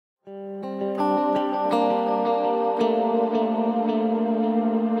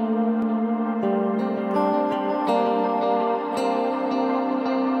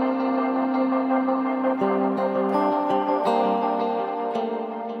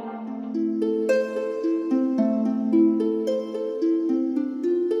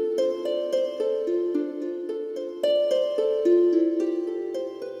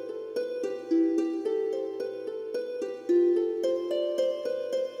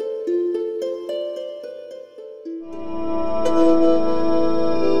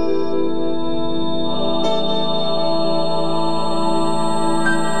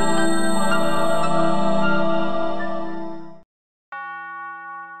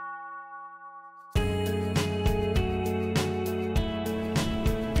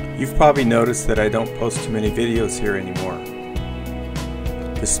You've probably noticed that I don't post too many videos here anymore.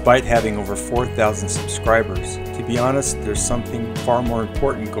 Despite having over 4,000 subscribers, to be honest, there's something far more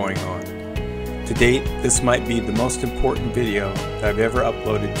important going on. To date, this might be the most important video that I've ever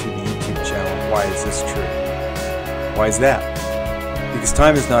uploaded to the YouTube channel. Why is this true? Why is that? Because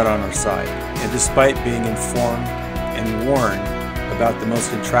time is not on our side, and despite being informed and warned about the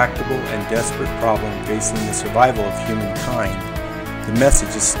most intractable and desperate problem facing the survival of humankind, the message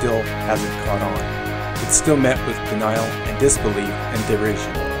still hasn't caught on. It's still met with denial and disbelief and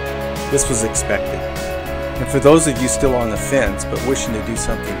derision. This was expected. And for those of you still on the fence but wishing to do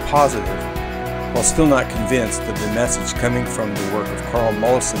something positive, while still not convinced of the message coming from the work of Karl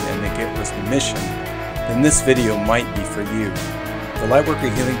Mollison and the GetWisdom mission, then this video might be for you. The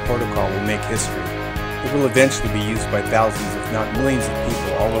Lightworker healing protocol will make history. It will eventually be used by thousands, if not millions of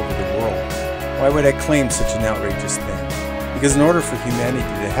people all over the world. Why would I claim such an outrageous thing? Because in order for humanity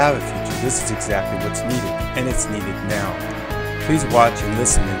to have a future, this is exactly what's needed, and it's needed now. Please watch and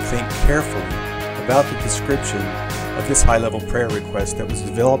listen and think carefully about the description of this high-level prayer request that was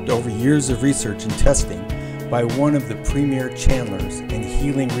developed over years of research and testing by one of the premier channelers and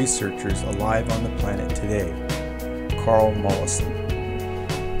healing researchers alive on the planet today, Karl Mollison.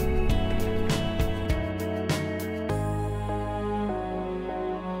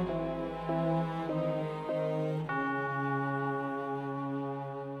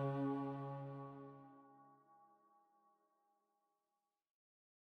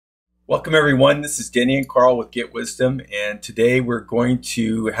 Welcome everyone, this is Denny and Karl with GetWisdom, and today we're going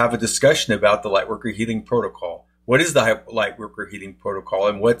to have a discussion about the Lightworker healing protocol. What is the Lightworker healing protocol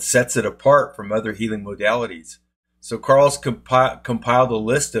and what sets it apart from other healing modalities? So Karl's compiled a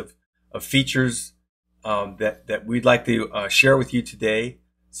list of features that we'd like to share with you today.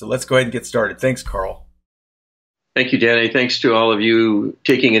 So let's go ahead and get started. Thanks, Karl. Thank you, Danny. Thanks to all of you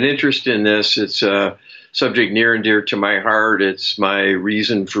taking an interest in this. It's a subject near and dear to my heart. It's my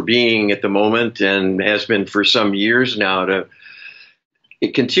reason for being at the moment and has been for some years now to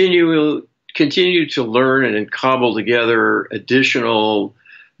continue to learn and cobble together additional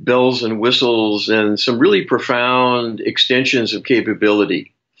bells and whistles and some really profound extensions of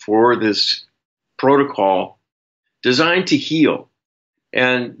capability for this protocol designed to heal.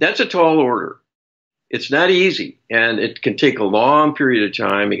 And that's a tall order. It's not easy, and it can take a long period of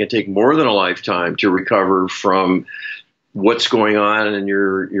time. It can take more than a lifetime to recover from what's going on in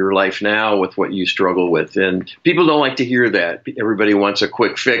your life now with what you struggle with. And people don't like to hear that. Everybody wants a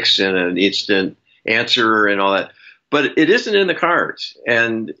quick fix and an instant answer and all that. But it isn't in the cards.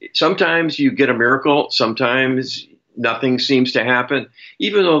 And sometimes you get a miracle. Sometimes nothing seems to happen,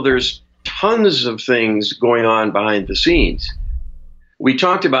 even though there's tons of things going on behind the scenes. We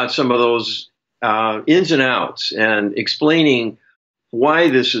talked about some of those ins and outs and explaining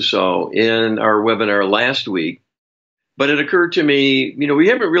why this is so in our webinar last week. But it occurred to me, we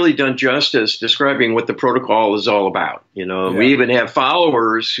haven't really done justice describing what the protocol is all about. Yeah. We even have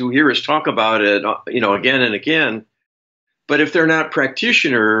followers who hear us talk about it, again and again. But if they're not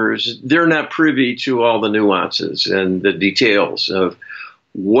practitioners, they're not privy to all the nuances and the details of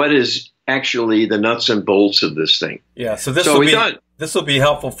what is actually the nuts and bolts of this thing. Yeah, so this will be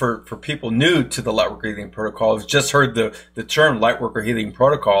helpful for people new to the Lightworker healing protocol who've just heard the term Lightworker healing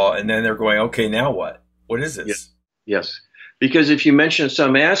protocol, and then they're going, okay, now what? What is this? Yes. Because if you mention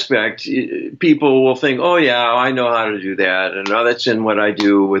some aspect, people will think, oh yeah, I know how to do that, and oh, that's in what I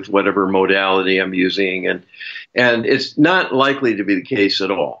do with whatever modality I'm using, and it's not likely to be the case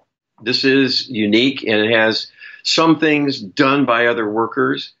at all. This is unique, and it has some things done by other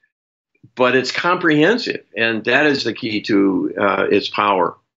workers, but it's comprehensive, and that is the key to its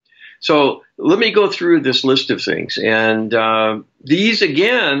power. So let me go through this list of things. And these,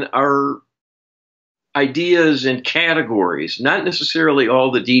 again, are ideas and categories, not necessarily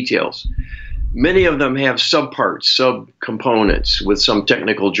all the details. Many of them have subparts, subcomponents with some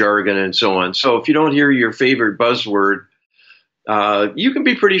technical jargon and so on. So if you don't hear your favorite buzzword, you can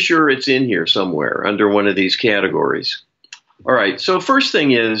be pretty sure it's in here somewhere under one of these categories. All right, so first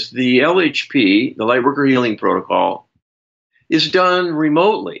thing is the LHP, the Lightworker Healing Protocol, is done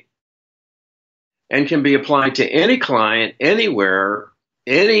remotely and can be applied to any client, anywhere,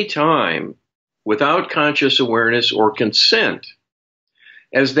 anytime, without conscious awareness or consent,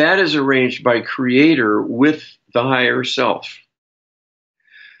 as that is arranged by Creator with the higher self.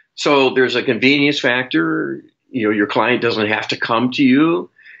 So there's a convenience factor. Your client doesn't have to come to you.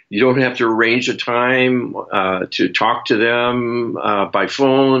 You don't have to arrange a time to talk to them by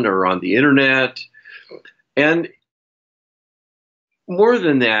phone or on the internet. And more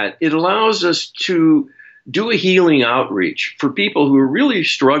than that, it allows us to do a healing outreach for people who are really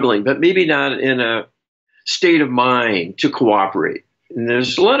struggling, but maybe not in a state of mind to cooperate. And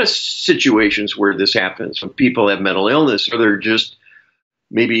there's a lot of situations where this happens when people have mental illness, or they're just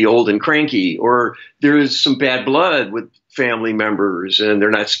maybe old and cranky, or there is some bad blood with family members and they're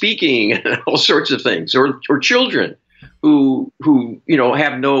not speaking, and all sorts of things, or children who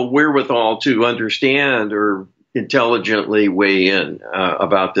have no wherewithal to understand or intelligently weigh in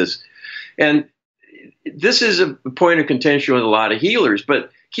about this. And this is a point of contention with a lot of healers,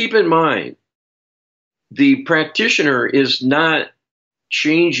 but keep in mind, the practitioner is not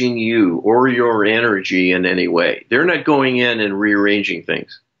changing you or your energy in any way. They're not going in and rearranging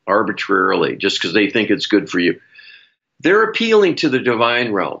things arbitrarily just because they think it's good for you. They're appealing to the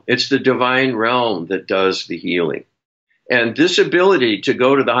divine realm. It's the divine realm that does the healing. And this ability to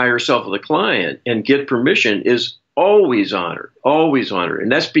go to the higher self of the client and get permission is always honored, always honored.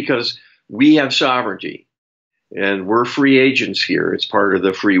 And that's because we have sovereignty and we're free agents here. It's part of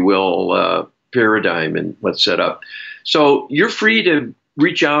the free will paradigm and what's set up. So you're free to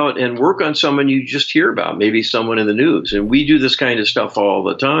reach out and work on someone you just hear about, maybe someone in the news. And we do this kind of stuff all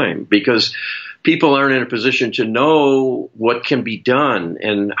the time because people aren't in a position to know what can be done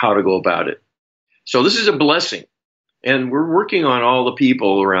and how to go about it. So this is a blessing. And we're working on all the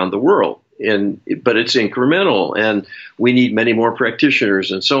people around the world, but it's incremental, and we need many more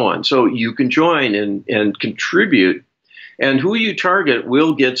practitioners and so on. So you can join and contribute, and who you target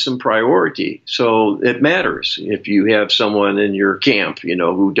will get some priority. So it matters if you have someone in your camp,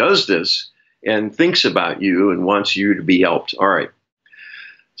 who does this and thinks about you and wants you to be helped. All right.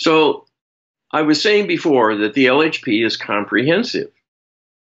 So I was saying before that the LHP is comprehensive.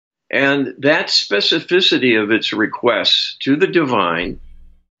 And that specificity of its requests to the divine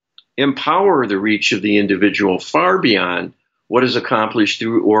empower the reach of the individual far beyond what is accomplished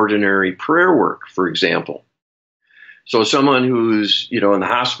through ordinary prayer work, for example. So someone who's, in the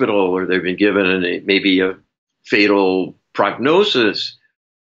hospital, or they've been given maybe a fatal prognosis,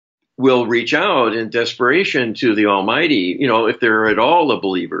 will reach out in desperation to the Almighty, if they're at all a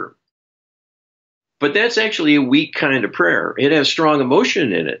believer. But that's actually a weak kind of prayer. It has strong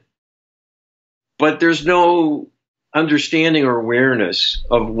emotion in it. But there's no understanding or awareness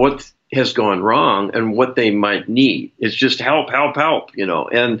of what has gone wrong and what they might need. It's just help, help, help,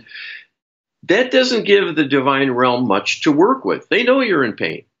 and that doesn't give the divine realm much to work with. They know you're in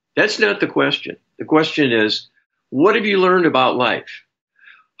pain. That's not the question. The question is, what have you learned about life?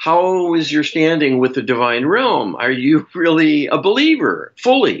 How is your standing with the divine realm? Are you really a believer?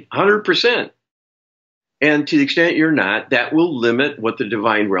 Fully, 100%. And to the extent you're not, that will limit what the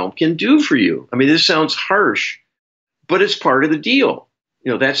divine realm can do for you. I mean, this sounds harsh, but it's part of the deal.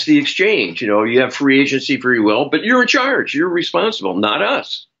 That's the exchange. You have free agency, free will, but you're in charge. You're responsible, not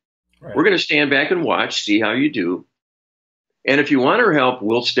us. Right. We're going to stand back and watch, see how you do. And if you want our help,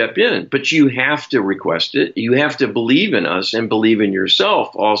 we'll step in. But you have to request it. You have to believe in us and believe in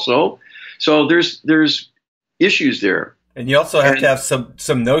yourself also. So there's issues there. And you also have to have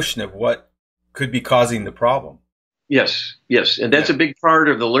some notion of what could be causing the problem. Yes. And that's a big part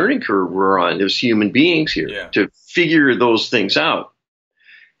of the learning curve we're on as human beings here, to figure those things out.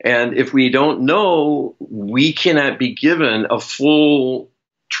 And if we don't know, we cannot be given a full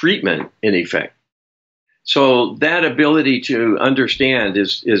treatment in effect. So that ability to understand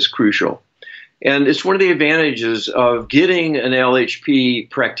is crucial. And it's one of the advantages of getting an LHP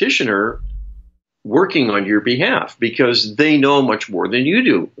practitioner working on your behalf, because they know much more than you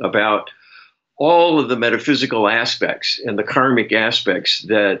do about all of the metaphysical aspects and the karmic aspects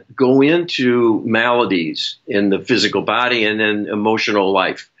that go into maladies in the physical body and in emotional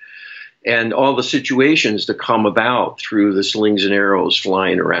life, and all the situations that come about through the slings and arrows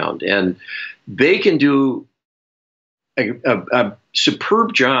flying around. And they can do a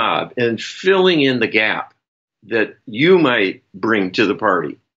superb job in filling in the gap that you might bring to the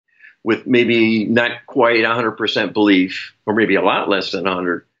party with maybe not quite 100% belief, or maybe a lot less than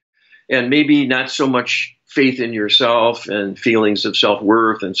 100. And maybe not so much faith in yourself and feelings of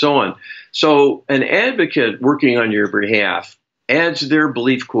self-worth and so on. So an advocate working on your behalf adds their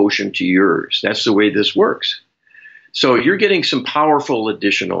belief quotient to yours. That's the way this works. So you're getting some powerful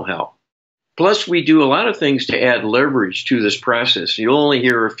additional help. Plus, we do a lot of things to add leverage to this process. You'll only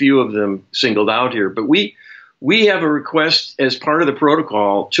hear a few of them singled out here, but we have a request as part of the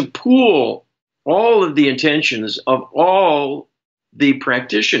protocol to pool all of the intentions of all the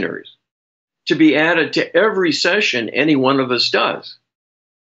practitioners to be added to every session any one of us does.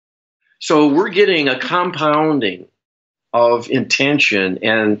 So we're getting a compounding of intention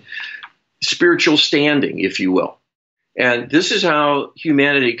and spiritual standing, if you will. And this is how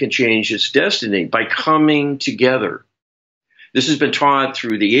humanity can change its destiny, by coming together. This has been taught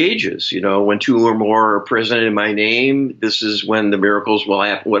through the ages. You know, when two or more are present in my name, this is when the miracles will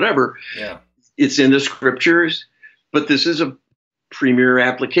happen, whatever. Yeah. It's in the scriptures, but this is a premier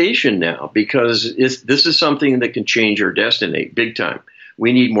application now, because this is something that can change our destiny big time.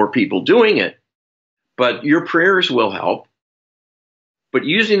 We need more people doing it, but your prayers will help. But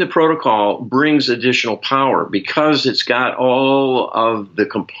using the protocol brings additional power because it's got all of the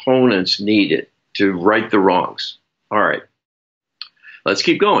components needed to right the wrongs. All right. Let's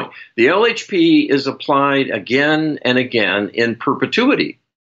keep going. The LHP is applied again and again in perpetuity,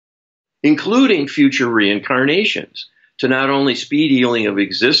 including future reincarnations, to not only speed healing of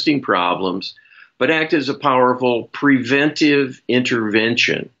existing problems, but act as a powerful preventive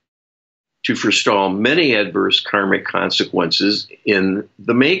intervention to forestall many adverse karmic consequences in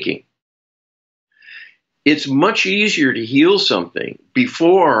the making. It's much easier to heal something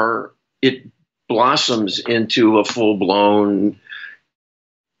before it blossoms into a full-blown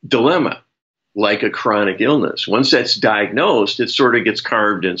dilemma, like a chronic illness. Once that's diagnosed, it sort of gets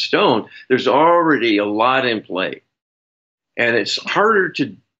carved in stone. There's already a lot in play. And it's harder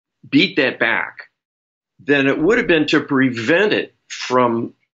to beat that back than it would have been to prevent it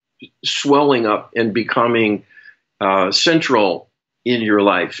from swelling up and becoming central in your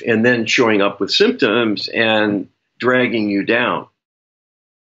life, and then showing up with symptoms and dragging you down.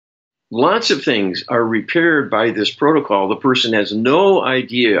 Lots of things are repaired by this protocol. The person has no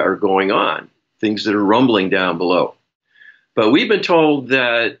idea are going on, things that are rumbling down below. But we've been told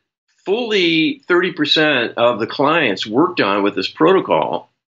that fully 30% of the clients worked on with this protocol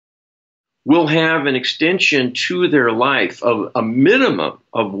will have an extension to their life of a minimum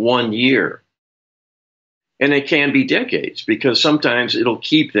of 1 year. And it can be decades, because sometimes it'll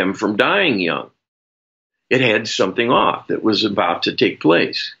keep them from dying young. It had something off that was about to take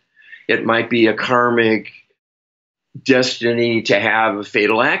place. It might be a karmic destiny to have a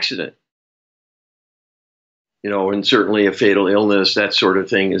fatal accident. You know, and certainly a fatal illness, that sort of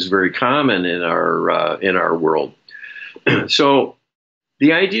thing is very common in our world. So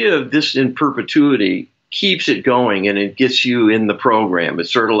the idea of this in perpetuity keeps it going, and it gets you in the program.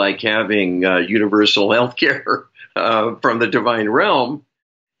 It's sort of like having universal health care from the divine realm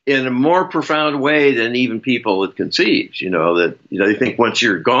in a more profound way than even people had conceived. You know, that they think once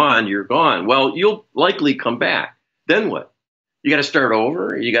you're gone, you're gone. Well, you'll likely come back. Then what? You got to start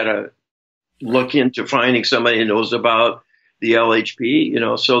over. You got to look into finding somebody who knows about the LHP. You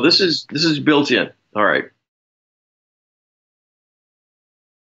know, so this is built in. All right.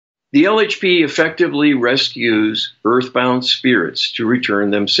 The LHP effectively rescues earthbound spirits to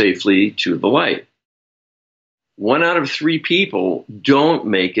return them safely to the light. 1 out of 3 people don't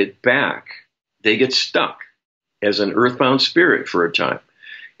make it back. They get stuck as an earthbound spirit for a time.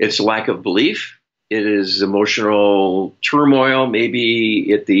 It's lack of belief. It is emotional turmoil,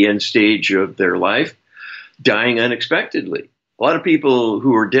 maybe at the end stage of their life, dying unexpectedly. A lot of people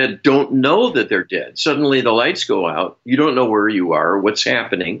who are dead don't know that they're dead. Suddenly the lights go out. You don't know where you are, what's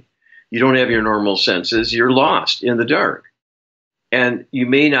happening. You don't have your normal senses. You're lost in the dark. And you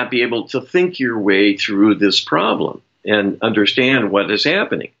may not be able to think your way through this problem and understand what is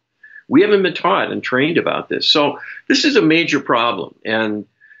happening. We haven't been taught and trained about this. So this is a major problem. And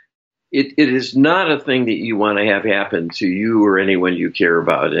it is not a thing that you want to have happen to you or anyone you care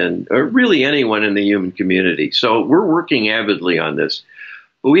about, and or really anyone in the human community. So we're working avidly on this.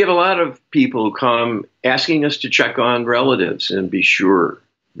 But we have a lot of people who come asking us to check on relatives and be sure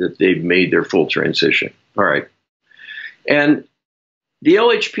that they've made their full transition. All right. And the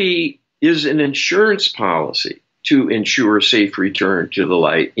LHP is an insurance policy to ensure safe return to the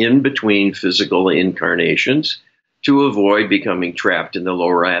light in between physical incarnations, to avoid becoming trapped in the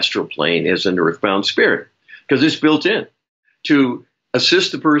lower astral plane as an earthbound spirit, because it's built in to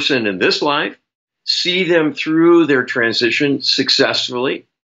assist the person in this life, see them through their transition successfully,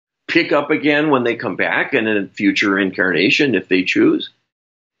 pick up again when they come back in a future incarnation if they choose,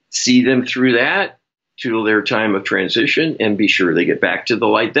 see them through that till their time of transition, and be sure they get back to the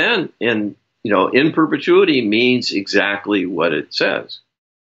light then. And, you know, in perpetuity means exactly what it says.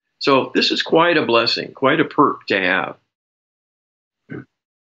 So this is quite a blessing, quite a perk to have.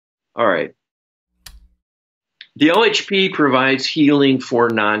 All right. The LHP provides healing for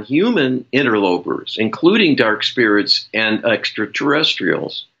non-human interlopers, including dark spirits and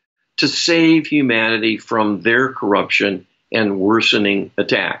extraterrestrials, to save humanity from their corruption and worsening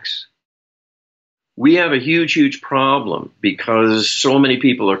attacks. We have a huge, huge problem because so many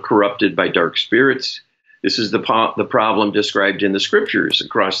people are corrupted by dark spirits. This is the problem described in the scriptures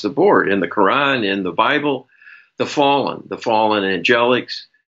across the board, in the Quran, in the Bible. the fallen angelics,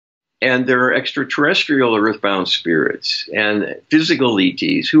 and there are extraterrestrial earthbound spirits and physical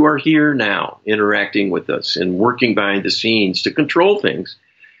ETs who are here now interacting with us and working behind the scenes to control things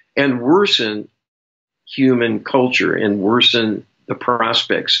and worsen human culture and worsen the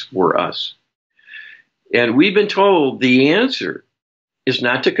prospects for us. And we've been told the answer is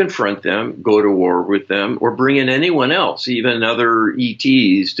not to confront them, go to war with them, or bring in anyone else, even other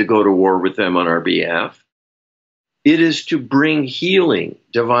ETs, to go to war with them on our behalf. It is to bring healing,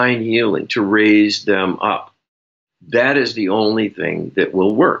 divine healing, to raise them up. That is the only thing that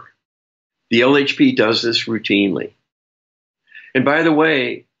will work. The LHP does this routinely. And by the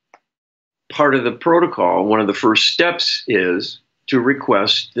way, part of the protocol, one of the first steps is to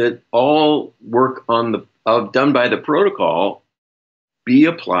request that all work on done by the protocol be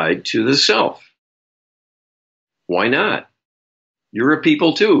applied to the self. Why not? You're a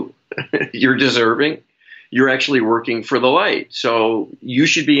people too. You're deserving. You're actually working for the light. So you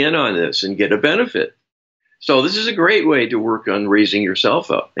should be in on this and get a benefit. So this is a great way to work on raising yourself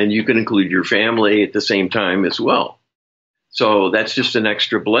up. And you can include your family at the same time as well. So that's just an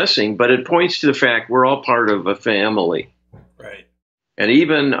extra blessing. But it points to the fact we're all part of a family. Right. And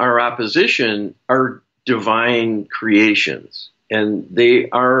even our opposition are divine creations. And they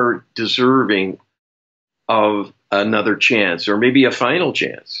are deserving of another chance, or maybe a final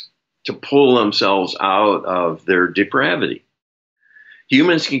chance, to pull themselves out of their depravity.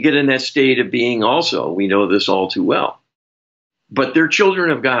 Humans can get in that state of being also. We know this all too well. But they're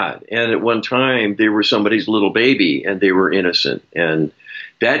children of God. And at one time, they were somebody's little baby, and they were innocent. And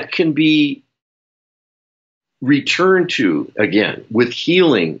that can be returned to, again, with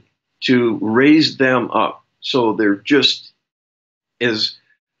healing, to raise them up so they're just as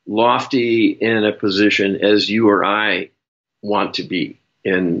lofty in a position as you or I want to be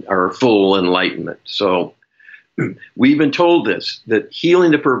in our full enlightenment. So we've been told this, that healing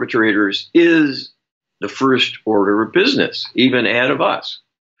the perpetrators is the first order of business, even ahead of us.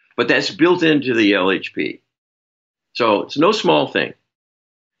 But that's built into the LHP. So it's no small thing.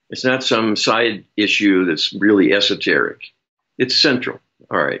 It's not some side issue that's really esoteric. It's central.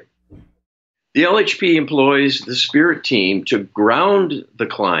 All right. The LHP employs the spirit team to ground the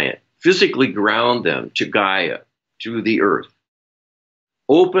client, physically ground them to Gaia, to the earth.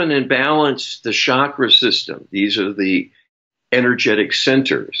 Open and balance the chakra system. These are the energetic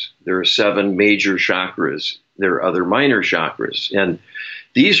centers. There are 7 major chakras. There are other minor chakras. And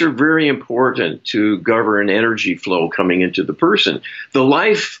these are very important to govern energy flow coming into the person. The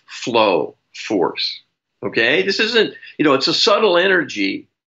life flow force. Okay? This isn't, it's a subtle energy,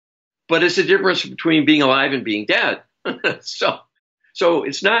 but it's the difference between being alive and being dead. So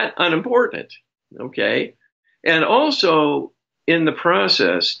it's not unimportant. Okay? And also, in the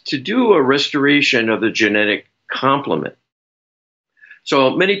process, to do a restoration of the genetic complement.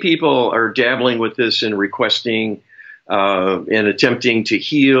 So many people are dabbling with this and requesting and attempting to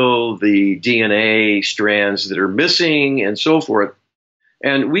heal the DNA strands that are missing and so forth.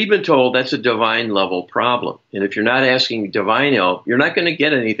 And we've been told that's a divine level problem. And if you're not asking divine help, you're not going to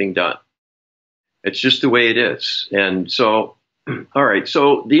get anything done. It's just the way it is. And so, all right,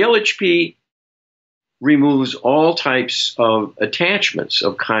 so the LHP removes all types of attachments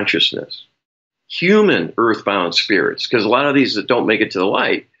of consciousness. Human earthbound spirits, because a lot of these that don't make it to the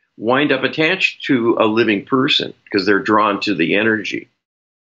light wind up attached to a living person because they're drawn to the energy.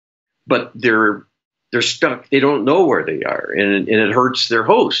 But they're stuck. They don't know where they are, and it hurts their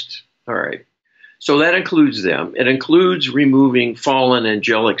host. All right. So that includes them. It includes removing fallen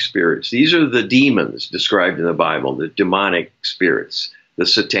angelic spirits. These are the demons described in the Bible, the demonic spirits, the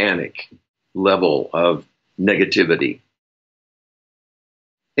satanic level of negativity.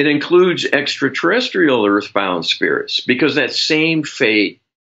 It includes extraterrestrial earthbound spirits because that same fate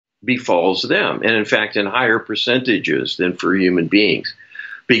befalls them, and in fact in higher percentages than for human beings,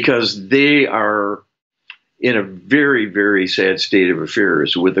 because they are in a very, very sad state of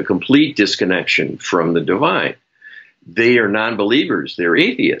affairs with a complete disconnection from the divine. They are non-believers. They're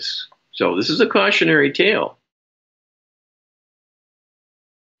atheists. So this is a cautionary tale.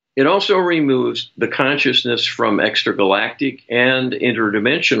 It also removes the consciousness from extragalactic and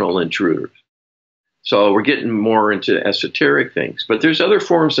interdimensional intruders. So we're getting more into esoteric things. But there's other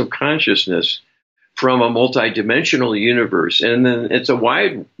forms of consciousness from a multidimensional universe. And then it's a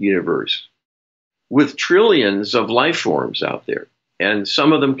wide universe with trillions of life forms out there. And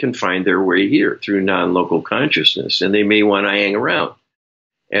some of them can find their way here through non-local consciousness. And they may want to hang around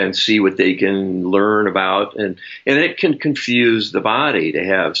and see what they can learn about. And it can confuse the body to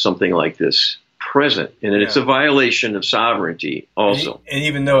have something like this present, and it's a violation of sovereignty also. And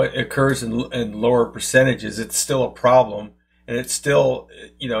even though it occurs in lower percentages, it's still a problem, and it's still,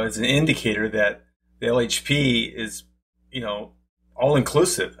 is an indicator that the LHP is, all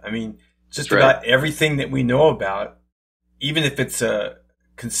inclusive. I mean, just about everything that we know about, even if it's a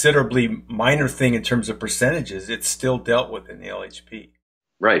considerably minor thing in terms of percentages, it's still dealt with in the LHP.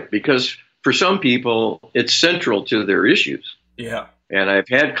 Right, because for some people, it's central to their issues. Yeah. And I've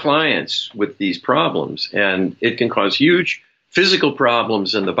had clients with these problems, and it can cause huge physical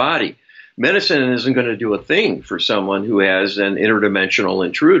problems in the body. Medicine isn't going to do a thing for someone who has an interdimensional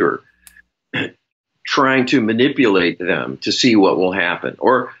intruder trying to manipulate them to see what will happen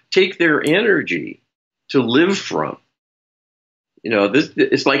or take their energy to live from.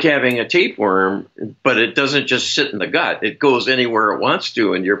 It's like having a tapeworm, but it doesn't just sit in the gut. It goes anywhere it wants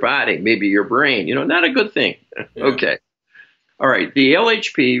to in your body, maybe your brain. Not a good thing. Yeah. Okay. All right. The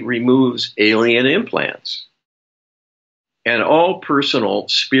LHP removes alien implants and all personal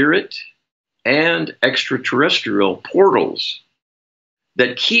spirit and extraterrestrial portals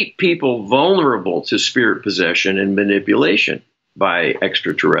that keep people vulnerable to spirit possession and manipulation by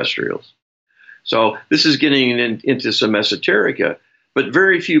extraterrestrials. So this is getting into some esoterica, but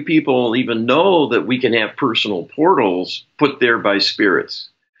very few people even know that we can have personal portals put there by spirits,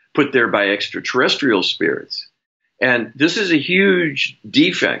 put there by extraterrestrial spirits. And this is a huge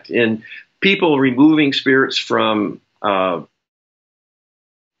defect in people removing spirits from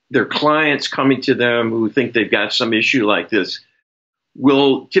their clients coming to them who think they've got some issue like this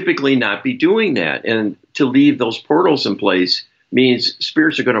will typically not be doing that. And to leave those portals in place means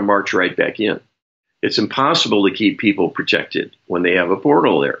spirits are going to march right back in. It's impossible to keep people protected when they have a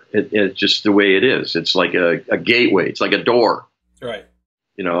portal there. It's just the way it is. It's like a gateway. It's like a door. Right.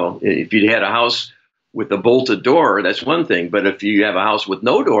 If you had a house with a bolted door, that's one thing. But if you have a house with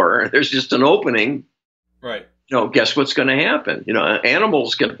no door, there's just an opening. Right. Guess what's going to happen?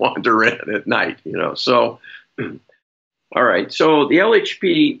 Animals can wander in at night, So, all right. So the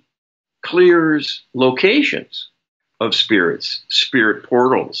LHP clears locations of spirits, spirit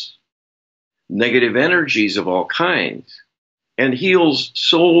portals, negative energies of all kinds, and heals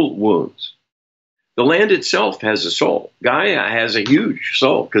soul wounds. The land itself has a soul. Gaia has a huge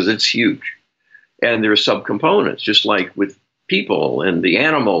soul because it's huge. And there are subcomponents, just like with people and the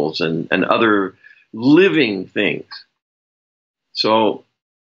animals and other living things. So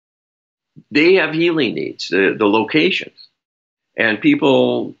they have healing needs, the locations. And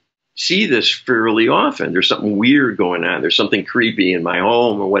people see this fairly often. There's something weird going on. There's something creepy in my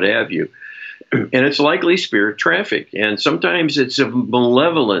home or what have you. And it's likely spirit traffic. And sometimes it's a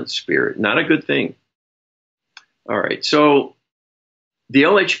malevolent spirit, not a good thing. All right. So the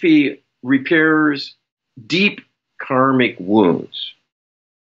LHP repairs deep karmic wounds,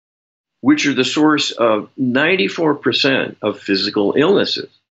 which are the source of 94% of physical illnesses.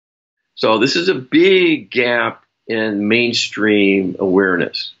 So this is a big gap in mainstream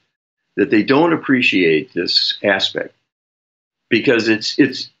awareness, that they don't appreciate this aspect, because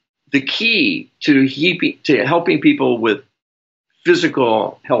it's the key to helping people with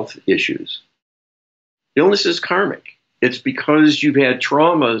physical health issues. Illness is karmic. It's because you've had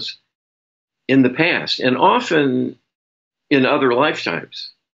traumas in the past, and often in other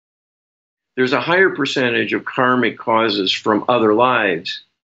lifetimes. There's a higher percentage of karmic causes from other lives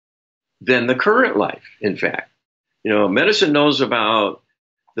than the current life, in fact. Medicine knows about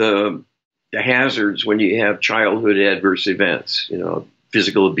the hazards when you have childhood adverse events,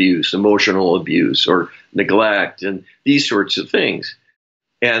 physical abuse, emotional abuse, or neglect, and these sorts of things.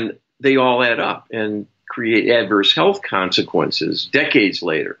 And they all add up and create adverse health consequences decades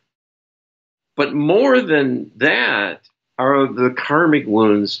later. But more than that are the karmic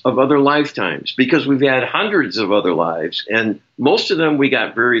wounds of other lifetimes, because we've had hundreds of other lives, and most of them we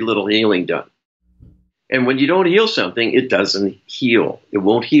got very little healing done. And when you don't heal something, it doesn't heal. It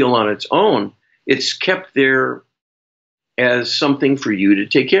won't heal on its own. It's kept there as something for you to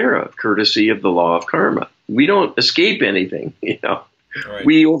take care of, courtesy of the law of karma. We don't escape anything, Right.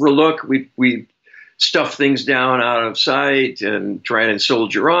 We overlook, we stuff things down out of sight and try and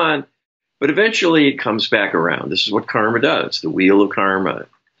soldier on, but eventually it comes back around. This is what karma does, the wheel of karma.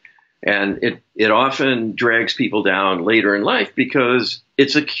 And it often drags people down later in life because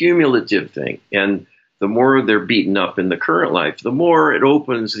it's a cumulative thing. And the more they're beaten up in the current life, the more it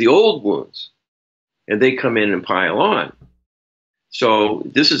opens the old wounds, and they come in and pile on. So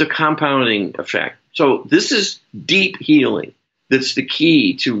this is a compounding effect. So this is deep healing. That's the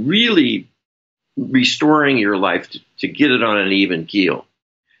key to really restoring your life to get it on an even keel.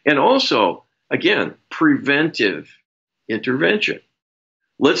 And also, again, preventive intervention.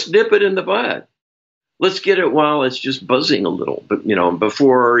 Let's nip it in the bud. let's get it while it's just buzzing a little, but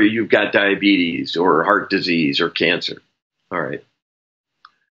before you've got diabetes or heart disease or cancer. All right.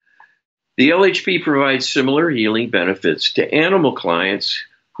 The LHP provides similar healing benefits to animal clients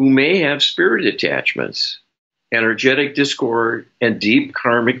who may have spirit attachments, energetic discord, and deep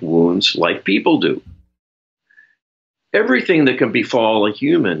karmic wounds like people do. Everything that can befall a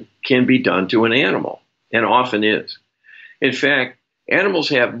human can be done to an animal, and often is. In fact, animals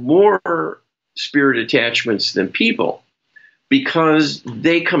have more spirit attachments than people because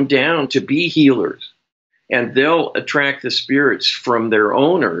they come down to be healers, and they'll attract the spirits from their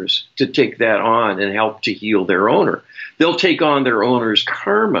owners to take that on and help to heal their owner. They'll take on their owner's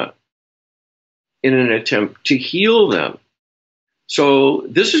karma in an attempt to heal them. So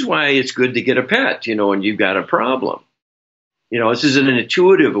this is why it's good to get a pet, when you've got a problem. This is an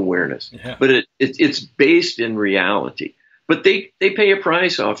intuitive awareness, but it's based in reality. But they pay a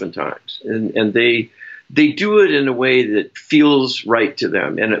price oftentimes, and they do it in a way that feels right to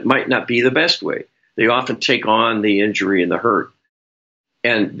them, and it might not be the best way. They often take on the injury and the hurt,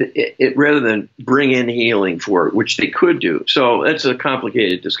 and it rather than bring in healing for it, which they could do. So that's a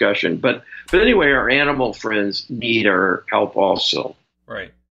complicated discussion. But anyway, our animal friends need our help also.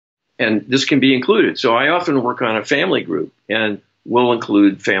 Right. And this can be included. So I often work on a family group, and we'll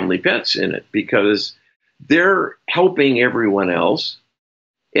include family pets in it because they're helping everyone else.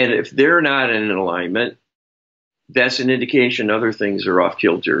 And if they're not in alignment, that's an indication other things are off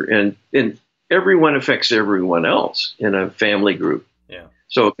kilter. And everyone affects everyone else in a family group. Yeah.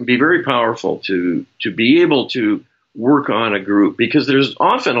 So it can be very powerful to be able to work on a group because there's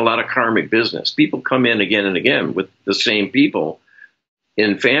often a lot of karmic business. People come in again and again with the same people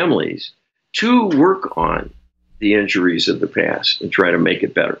in families to work on the injuries of the past and try to make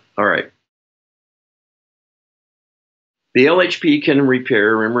it better. All right. The LHP can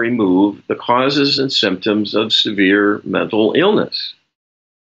repair and remove the causes and symptoms of severe mental illness.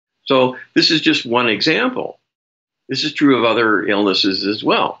 So this is just one example. This is true of other illnesses as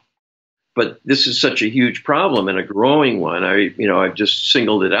well. But this is such a huge problem and a growing one. I've just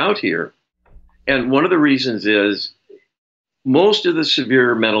singled it out here. And one of the reasons is most of the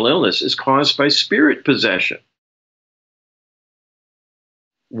severe mental illness is caused by spirit possession.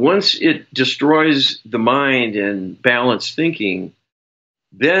 Once it destroys the mind and balanced thinking,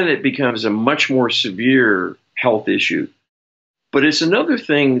 then it becomes a much more severe health issue. But it's another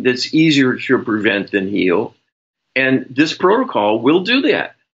thing that's easier to prevent than heal. And this protocol will do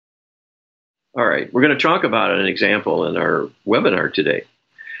that. All right, we're going to talk about an example in our webinar today.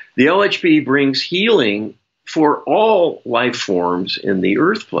 The LHP brings healing for all life forms in the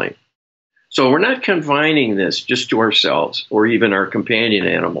earth plane. So we're not confining this just to ourselves or even our companion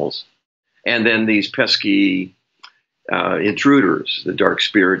animals. And then these pesky intruders, the dark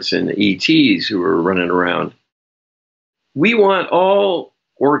spirits and ETs who are running around. We want all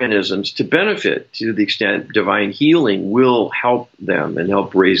organisms to benefit to the extent divine healing will help them and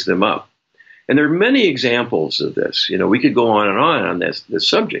help raise them up. And there are many examples of this. We could go on this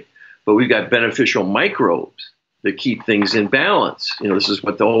subject, but we've got beneficial microbes that keep things in balance. This is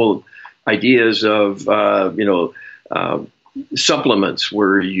what the whole ideas of, supplements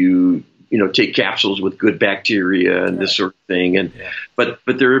where you take capsules with good bacteria and this sort of thing. And but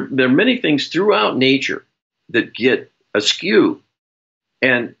there are many things throughout nature that get askew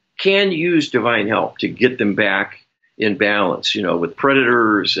and can use divine help to get them back in balance, with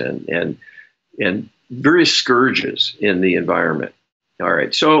predators and various scourges in the environment. All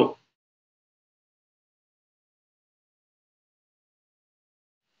right. So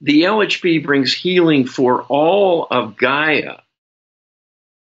the LHP brings healing for all of Gaia.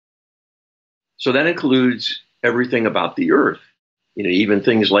 So that includes everything about the earth, even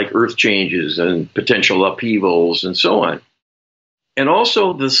things like earth changes and potential upheavals and so on. And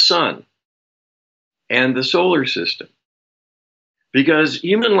also the sun and the solar system. Because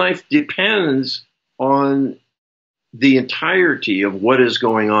human life depends on the entirety of what is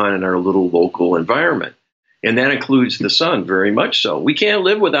going on in our little local environment. And that includes the sun, very much so. We can't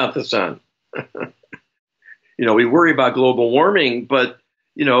live without the sun. We worry about global warming, but,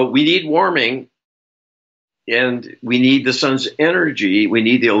 we need warming and we need the sun's energy. We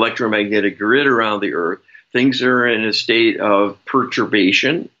need the electromagnetic grid around the earth. Things are in a state of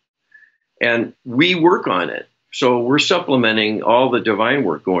perturbation and we work on it. So we're supplementing all the divine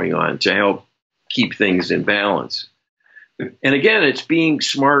work going on to help keep things in balance. And again, it's being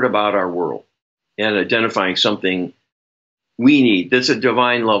smart about our world and identifying something we need that's a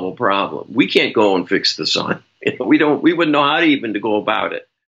divine level problem. We can't go and fix the sun. We wouldn't know how to even to go about it.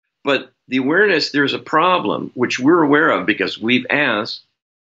 But the awareness there's a problem, which we're aware of because we've asked,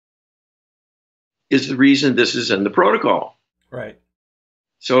 is the reason this is in the protocol. Right.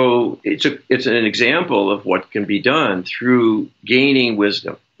 So it's an example of what can be done through gaining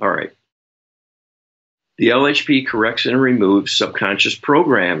wisdom. All right. The LHP corrects and removes subconscious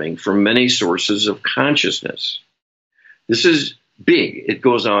programming from many sources of consciousness. This is big. It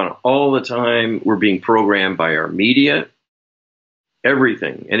goes on all the time. We're being programmed by our media,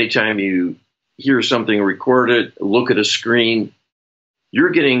 everything. Anytime you hear something recorded, look at a screen, you're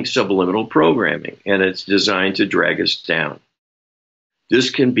getting subliminal programming, and it's designed to drag us down.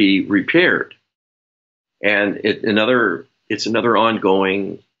 This can be repaired. And it's another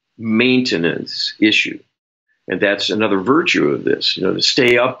ongoing maintenance issue. And that's another virtue of this, to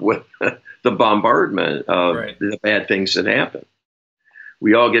stay up with the bombardment of the bad things that happen.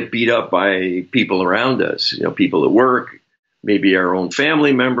 We all get beat up by people around us, people at work, maybe our own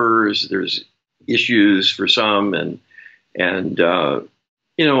family members. There's issues for some, and the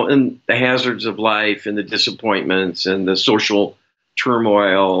hazards of life and the disappointments and the social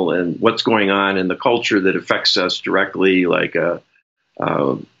turmoil and what's going on in the culture that affects us directly, like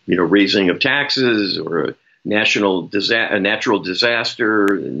raising of taxes or a natural disaster,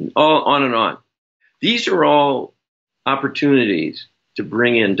 and on and on. These are all opportunities to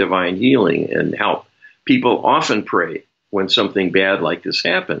bring in divine healing and help. People often pray when something bad like this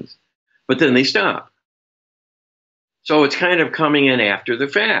happens, but then they stop. So it's kind of coming in after the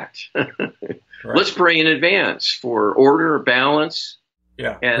fact. Let's pray in advance for order, balance,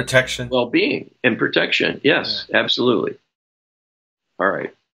 and protection, well-being, and protection. Yes, absolutely. All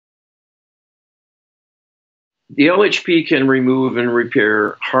right. The LHP can remove and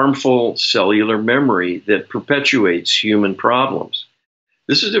repair harmful cellular memory that perpetuates human problems.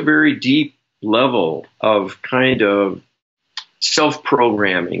 This is a very deep level of kind of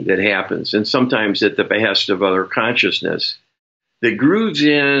self-programming that happens, and sometimes at the behest of other consciousness, that grooves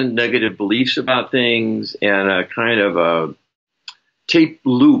in negative beliefs about things and a kind of a tape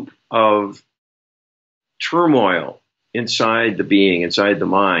loop of turmoil inside the being, inside the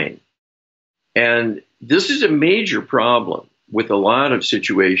mind. And this is a major problem with a lot of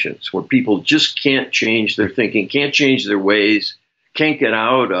situations where people just can't change their thinking, can't change their ways, can't get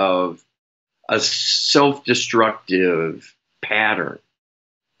out of a self-destructive pattern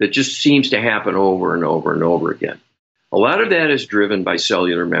that just seems to happen over and over and over again. A lot of that is driven by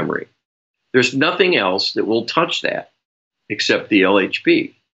cellular memory. There's nothing else that will touch that except the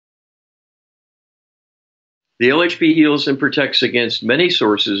LHP. The LHP heals and protects against many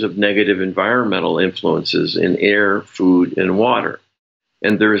sources of negative environmental influences in air, food, and water.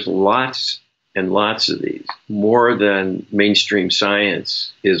 And there's lots and lots of these, more than mainstream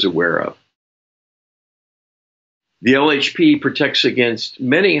science is aware of. The LHP protects against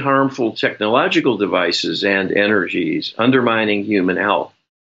many harmful technological devices and energies undermining human health,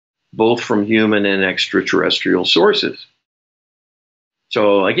 both from human and extraterrestrial sources.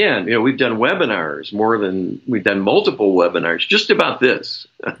 So again, we've done webinars, we've done multiple webinars just about this,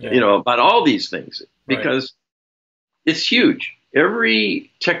 about all these things, because it's huge.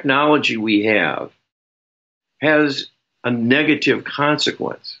 Every technology we have has a negative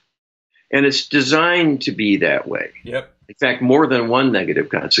consequence. And it's designed to be that way. Yep. In fact, more than one negative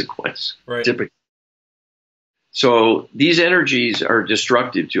consequence, typically. So these energies are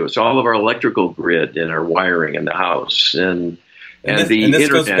destructive to us, all of our electrical grid and our wiring in the house. And this internet,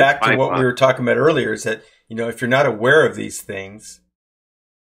 goes back to what we were talking about earlier, is that, if you're not aware of these things,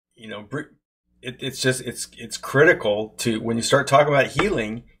 it's critical to, when you start talking about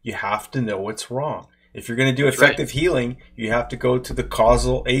healing, you have to know what's wrong. If you're going to do effective healing, you have to go to the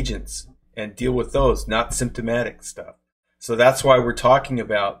causal agents and deal with those, not symptomatic stuff. So that's why we're talking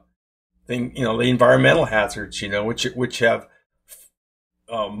about the environmental hazards, which have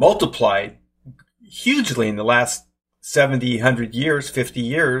multiplied hugely in the last 70, 100 years, 50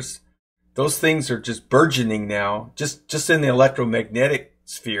 years. Those things are just burgeoning now, just in the electromagnetic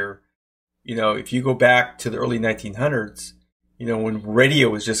sphere. If you go back to the early 1900s, when radio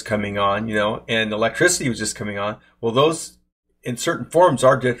was just coming on, and electricity was just coming on, well, those in certain forms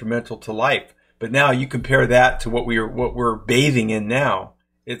are detrimental to life. But now you compare that to what we're bathing in now.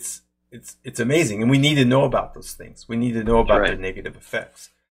 It's amazing. And we need to know about those things. We need to know about their negative effects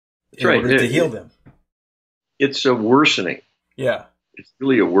in order to heal them. It's a worsening. Yeah. It's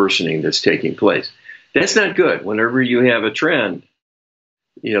really a worsening that's taking place. That's not good. Whenever you have a trend,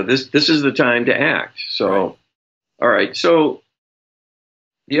 this is the time to act. So, all right. So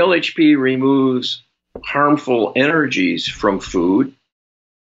the LHP removes harmful energies from food,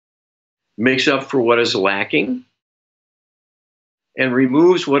 makes up for what is lacking, and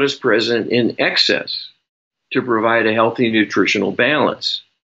removes what is present in excess to provide a healthy nutritional balance.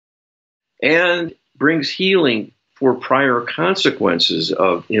 And brings healing for prior consequences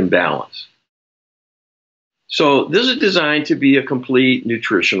of imbalance. So this is designed to be a complete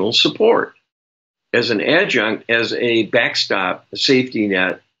nutritional support as an adjunct, as a backstop, a safety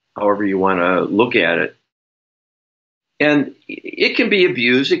net, however you want to look at it. And it can be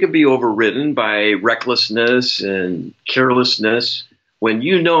abused. It can be overridden by recklessness and carelessness. When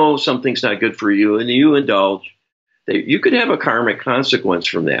you know something's not good for you and you indulge, you could have a karmic consequence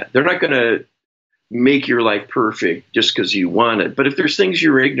from that. They're not going to make your life perfect just because you want it. But if there's things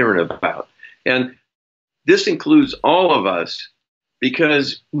you're ignorant about, and this includes all of us,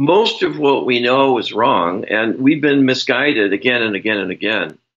 because most of what we know is wrong, and we've been misguided again and again and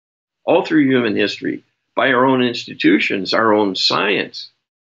again, all through human history, by our own institutions, our own science.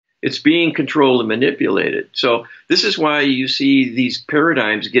 It's being controlled and manipulated. So this is why you see these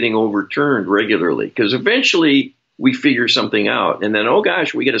paradigms getting overturned regularly, because eventually we figure something out, and then, oh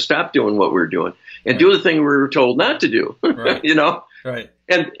gosh, we got to stop doing what we're doing and do the thing we were told not to do. Right. You know? Right.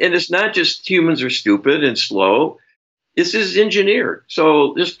 And it's not just humans are stupid and slow. This is engineered.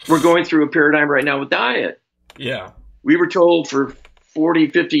 So we're going through a paradigm right now with diet. Yeah. We were told for 40,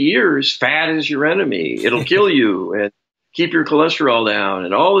 50 years, fat is your enemy. It'll kill you and keep your cholesterol down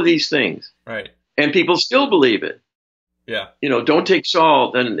and all of these things. Right. And people still believe it. Yeah. You know, don't take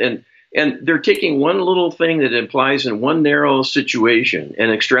salt. And they're taking one little thing that implies in one narrow situation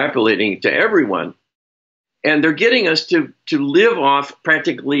and extrapolating it to everyone. And they're getting us to live off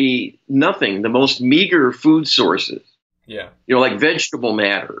practically nothing, the most meager food sources. Yeah. You know, like vegetable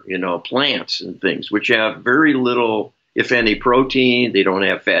matter, you know, plants and things, which have very little, if any, protein. They don't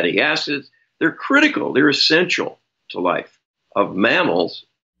have fatty acids. They're critical. They're essential to life of mammals.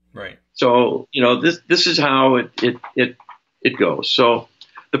 Right. So, you know, this is how it goes. So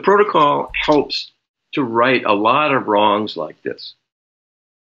the protocol helps to right a lot of wrongs like this.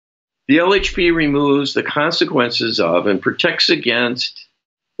 The LHP removes the consequences of and protects against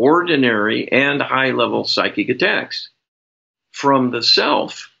ordinary and high-level psychic attacks from the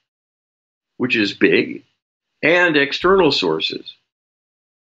self, which is big, and external sources,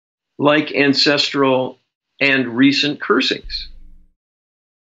 like ancestral and recent cursings.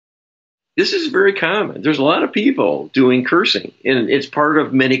 This is very common. There's a lot of people doing cursing, and it's part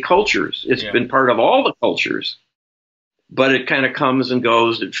of many cultures. It's been part of all the cultures, but it kind of comes and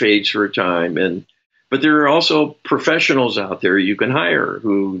goes. It fades for a time. But there are also professionals out there you can hire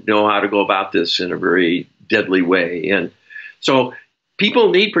who know how to go about this in a very deadly way. And so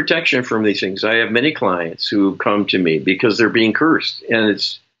people need protection from these things. I have many clients who come to me because they're being cursed, and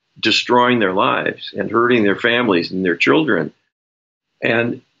it's destroying their lives and hurting their families and their children.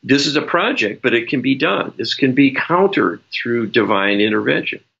 And this is a project, but it can be done. This can be countered through divine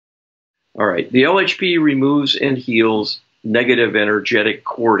intervention. All right. The LHP removes and heals negative energetic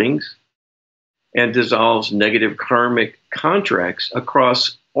cordings and dissolves negative karmic contracts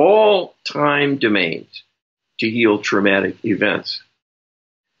across all time domains to heal traumatic events.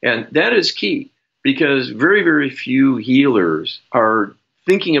 And that is key, because very, very few healers are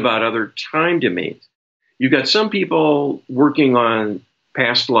thinking about other time domains. You've got some people working on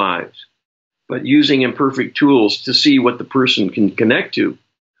past lives, but using imperfect tools to see what the person can connect to.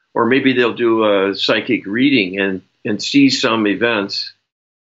 Or maybe they'll do a psychic reading and see some events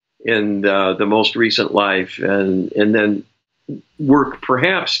in the most recent life, and then work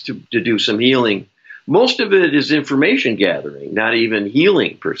perhaps to do some healing. Most of it is information gathering, not even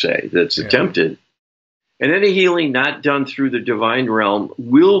healing per se that's attempted. And any healing not done through the divine realm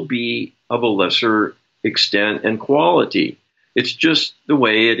will be of a lesser extent and quality. It's just the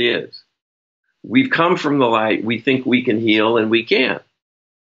way it is. We've come from the light. We think we can heal, and we can.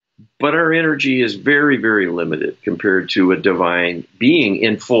 But our energy is very, very limited compared to a divine being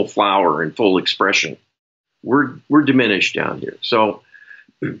in full flower and full expression. We're diminished down here. So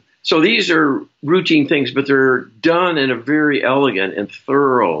these are routine things, but they're done in a very elegant and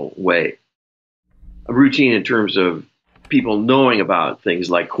thorough way. A routine in terms of people knowing about things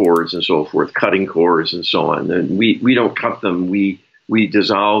like cords and so forth, cutting cords and so on. And we don't cut them. We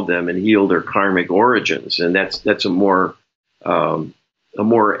dissolve them and heal their karmic origins. And that's a more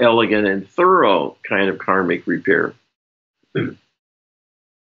elegant and thorough kind of karmic repair.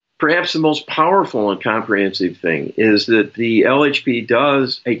 Perhaps the most powerful and comprehensive thing is that the LHP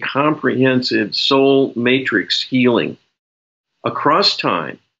does a comprehensive soul matrix healing across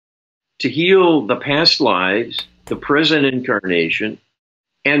time to heal the past lives, the present incarnation,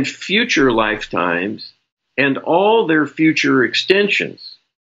 and future lifetimes, and all their future extensions,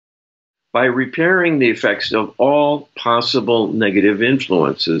 by repairing the effects of all possible negative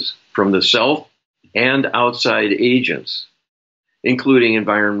influences from the self and outside agents, including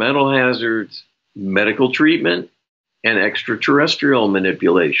environmental hazards, medical treatment, and extraterrestrial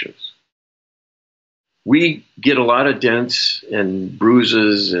manipulations. We get a lot of dents and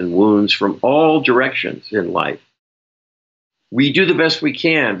bruises and wounds from all directions in life. We do the best we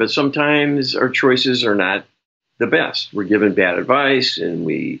can, but sometimes our choices are not the best. We're given bad advice, and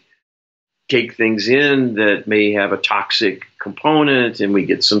we take things in that may have a toxic component, and we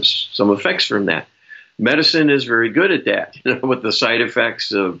get some effects from that. Medicine is very good at that, with the side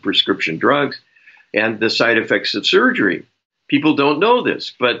effects of prescription drugs and the side effects of surgery. People don't know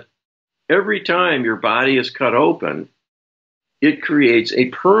this, but every time your body is cut open, it creates a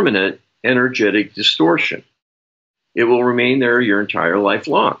permanent energetic distortion. It will remain there your entire life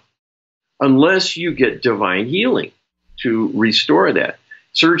long, unless you get divine healing to restore that.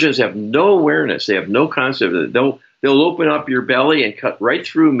 Surgeons have no awareness. They have no concept of it. They'll open up your belly and cut right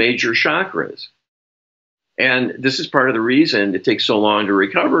through major chakras. And this is part of the reason it takes so long to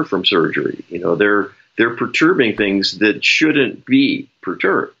recover from surgery. You know, they're perturbing things that shouldn't be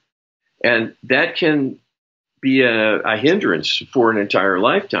perturbed. And that can be a hindrance for an entire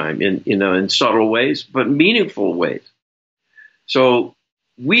lifetime in subtle ways, but meaningful ways. So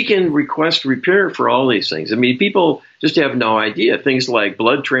we can request repair for all these things. I mean, people just have no idea. Things like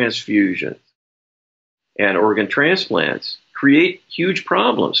blood transfusions and organ transplants create huge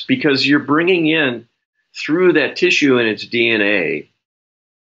problems because you're bringing in, through that tissue and its DNA,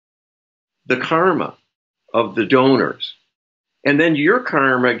 the karma of the donors. And then your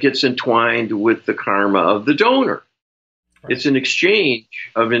karma gets entwined with the karma of the donor. Right. It's an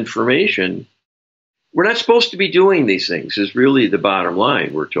exchange of information. We're not supposed to be doing these things, is really the bottom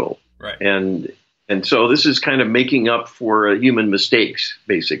line, we're told. Right. And so this is kind of making up for human mistakes,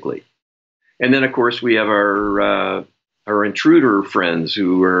 basically. And then, of course, we have our intruder friends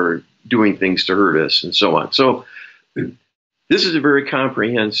who are doing things to hurt us and so on. So this is a very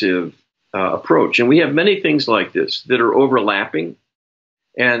comprehensive approach. And we have many things like this that are overlapping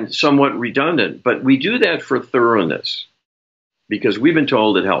and somewhat redundant, but we do that for thoroughness because we've been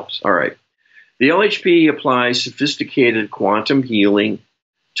told it helps. All right. The LHP applies sophisticated quantum healing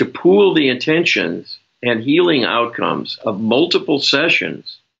to pool the intentions and healing outcomes of multiple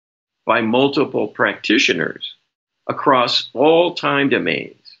sessions by multiple practitioners across all time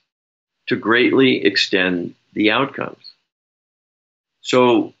domains to greatly extend the outcomes.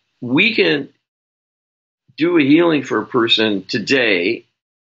 So we can do a healing for a person today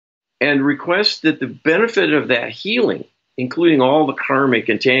and request that the benefit of that healing, including all the karmic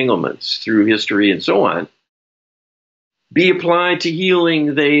entanglements through history and so on, be applied to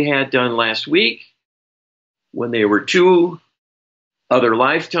healing they had done last week, when they were 2 other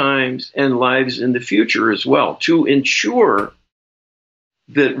lifetimes, and lives in the future as well, to ensure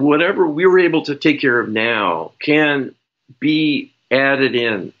that whatever we were able to take care of now can be added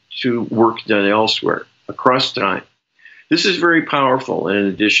in to work done elsewhere across time. This is very powerful in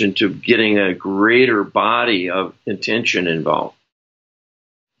addition to getting a greater body of intention involved.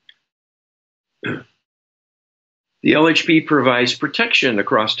 The LHP provides protection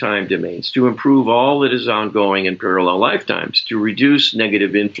across time domains to improve all that is ongoing in parallel lifetimes, to reduce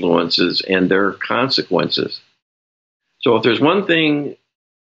negative influences and their consequences. So if there's one thing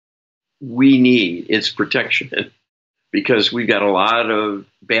we need, it's protection, because we've got a lot of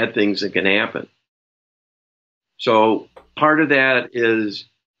bad things that can happen. So part of that is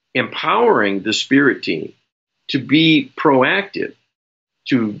empowering the spirit team to be proactive,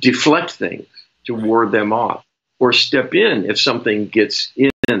 to deflect things, to ward them off, or step in if something gets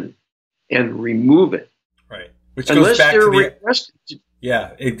in and remove it. Right. Which goes back to the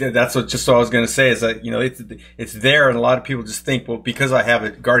yeah. That's what I was going to say is that, you know, it's there, and a lot of people just think, well, because I have a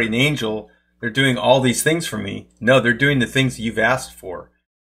guardian angel, they're doing all these things for me. No, they're doing the things that you've asked for.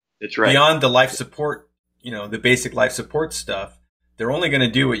 That's right. Beyond the life support, you know, the basic life support stuff, they're only going to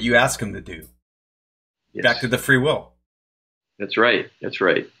do what you ask them to do. Yes. Back to the free will. That's right. That's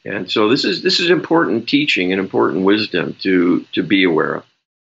right. And so this is important teaching and important wisdom to be aware of.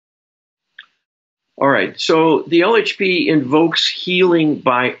 All right. So the LHP invokes healing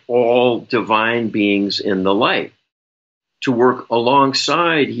by all divine beings in the light to work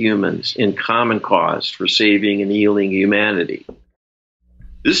alongside humans in common cause for saving and healing humanity.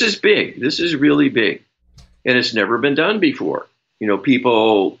 This is big. This is really big. And it's never been done before. You know,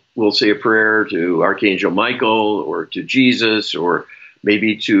 people will say a prayer to Archangel Michael or to Jesus or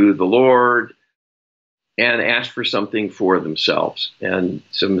maybe to the Lord and ask for something for themselves and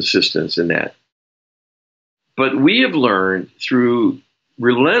some assistance in that. But we have learned through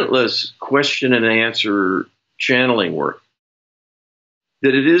relentless question and answer channeling work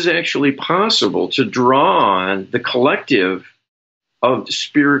that it is actually possible to draw on the collective of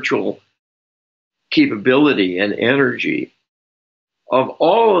spiritual capability and energy of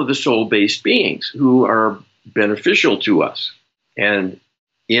all of the soul-based beings who are beneficial to us and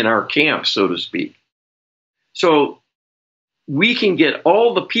in our camp, so to speak. So we can get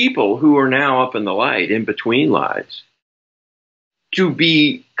all the people who are now up in the light, in between lives, to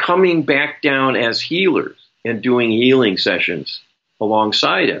be coming back down as healers and doing healing sessions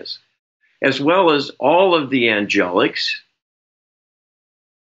alongside us, as well as all of the angelics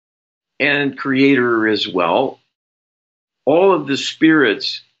and Creator as well, all of the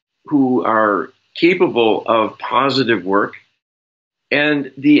spirits who are capable of positive work,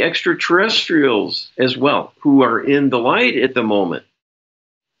 and the extraterrestrials as well, who are in the light at the moment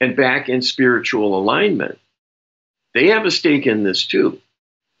and back in spiritual alignment. They have a stake in this too.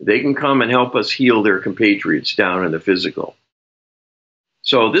 They can come and help us heal their compatriots down in the physical.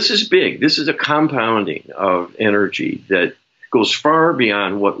 So this is big. This is a compounding of energy that goes far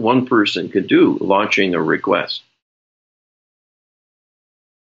beyond what one person could do, launching a request.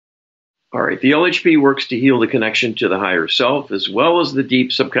 All right, the LHP works to heal the connection to the higher self as well as the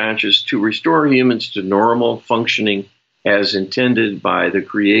deep subconscious to restore humans to normal functioning as intended by the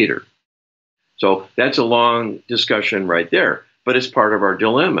Creator. So that's a long discussion right there, but it's part of our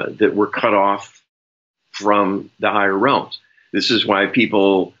dilemma that we're cut off from the higher realms. This is why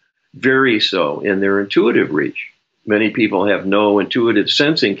people vary so in their intuitive reach. Many people have no intuitive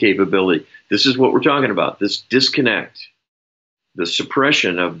sensing capability. This is what we're talking about, this disconnect, the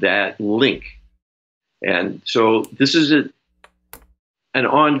suppression of that link. And so this is an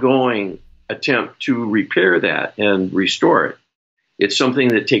ongoing attempt to repair that and restore it. It's something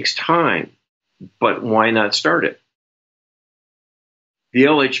that takes time, but why not start it? The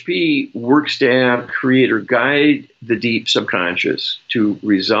LHP works to have Creator guide the deep subconscious to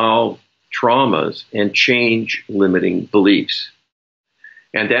resolve traumas and change limiting beliefs.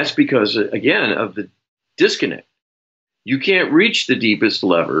 And that's because, again, of the disconnect. You can't reach the deepest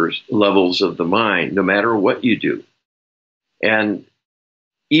levels of the mind, no matter what you do. And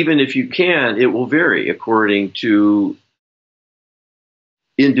even if you can, it will vary according to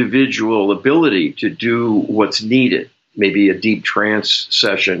individual ability to do what's needed. Maybe a deep trance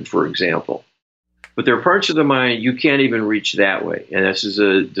session, for example. But there are parts of the mind you can't even reach that way. And this is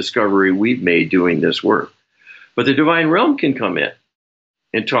a discovery we've made doing this work. But the divine realm can come in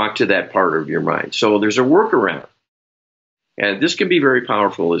and talk to that part of your mind. So there's a workaround. And this can be very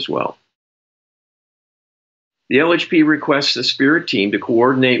powerful as well. The LHP requests the spirit team to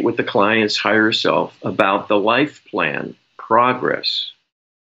coordinate with the client's higher self about the life plan, progress,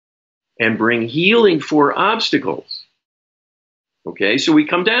 and bring healing for obstacles. Okay, so we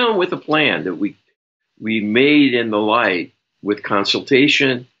come down with a plan that we made in the light with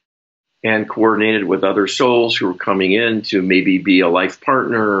consultation and coordinated with other souls who are coming in to maybe be a life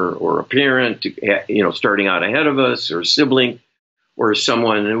partner or a parent, starting out ahead of us, or a sibling, or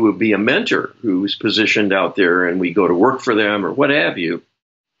someone who would be a mentor who's positioned out there and we go to work for them or what have you.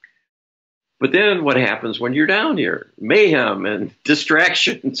 But then what happens when you're down here? Mayhem and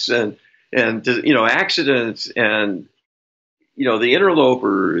distractions and accidents and the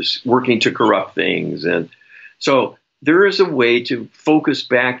interlopers working to corrupt things. And so there is a way to focus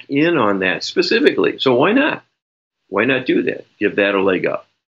back in on that specifically. So why not? Why not do that? Give that a leg up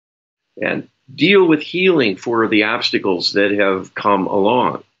and deal with healing for the obstacles that have come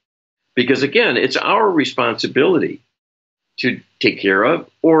along. Because again, it's our responsibility to take care of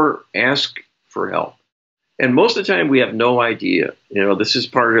or ask for help. And most of the time we have no idea. This is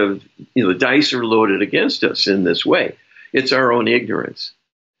part of, the dice are loaded against us in this way. It's our own ignorance.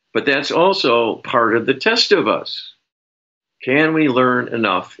 But that's also part of the test of us. Can we learn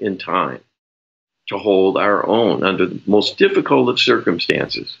enough in time to hold our own under the most difficult of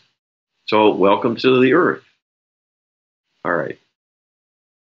circumstances? So welcome to the earth. All right.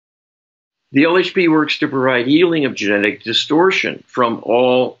 The LHP works to provide healing of genetic distortion from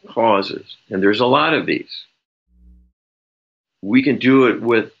all causes. And there's a lot of these. We can do it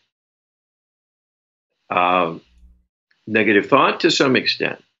with negative thought to some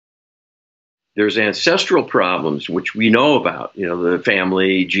extent. There's ancestral problems, which we know about, the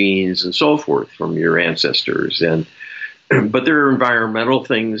family genes and so forth from your ancestors. But there are environmental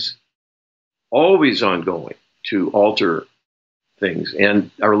things always ongoing to alter things.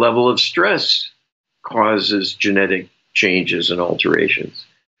 And our level of stress causes genetic changes and alterations.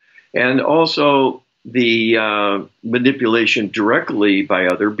 And also the manipulation directly by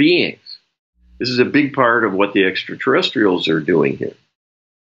other beings. This is a big part of what the extraterrestrials are doing here.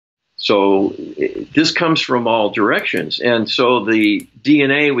 So this comes from all directions. And so the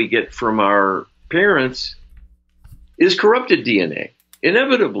DNA we get from our parents is corrupted DNA,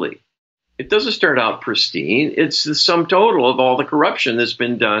 inevitably. It doesn't start out pristine. It's the sum total of all the corruption that's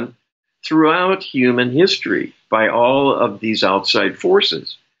been done throughout human history by all of these outside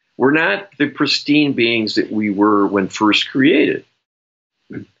forces. We're not the pristine beings that we were when first created.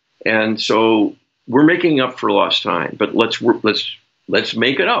 And so we're making up for lost time, but let's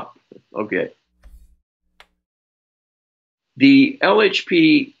make it up. Okay. The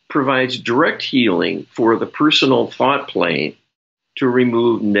LHP provides direct healing for the personal thought plane to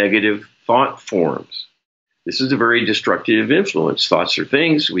remove negative thought forms. This is a very destructive influence. Thoughts are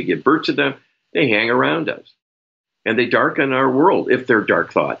things, we give birth to them, they hang around us. And they darken our world if they're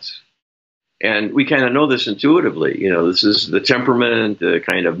dark thoughts. And we kind of know this intuitively. You know, this is the temperament, the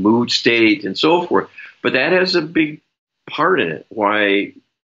kind of mood state, and so forth. But that has a big part in it, why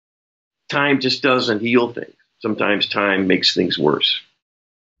time just doesn't heal things. Sometimes time makes things worse.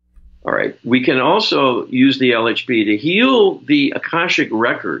 All right. We can also use the LHP to heal the Akashic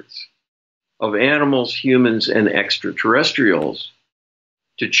records of animals, humans, and extraterrestrials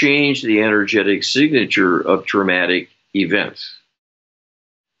to change the energetic signature of traumatic events.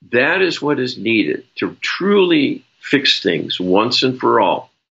 That is what is needed to truly fix things once and for all.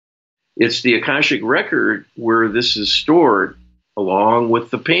 It's the Akashic record where this is stored along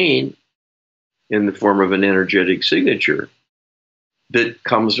with the pain in the form of an energetic signature that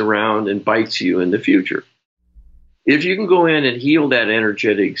comes around and bites you in the future. If you can go in and heal that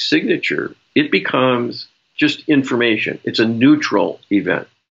energetic signature, it becomes just information. It's a neutral event.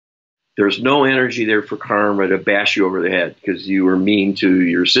 There's no energy there for karma to bash you over the head because you were mean to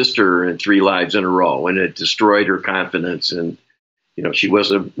your sister in 3 lives in a row and it destroyed her confidence, and you know she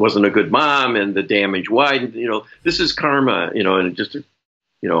wasn't a good mom and the damage widened. You know, this is karma, you know, and just a,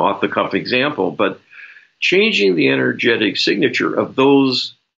 you know, off the cuff example, but changing the energetic signature of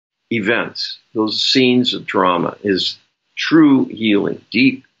those events, those scenes of trauma, is true healing,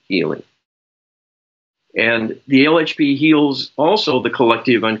 deep healing. And the LHP heals also the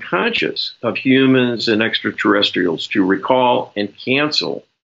collective unconscious of humans and extraterrestrials to recall and cancel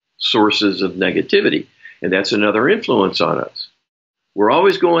sources of negativity. And that's another influence on us. We're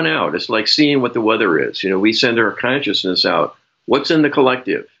always going out. It's like seeing what the weather is. You know, we send our consciousness out. What's in the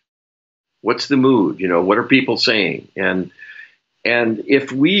collective? What's the mood? You know, what are people saying? And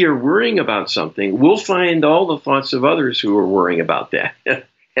if we are worrying about something, we'll find all the thoughts of others who are worrying about that.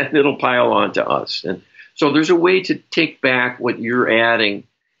 And it'll pile on to us. And so there's a way to take back what you're adding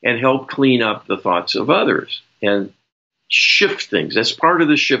and help clean up the thoughts of others and shift things. That's part of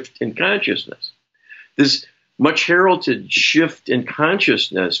the shift in consciousness. This much heralded shift in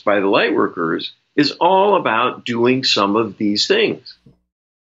consciousness by the Lightworkers is all about doing some of these things.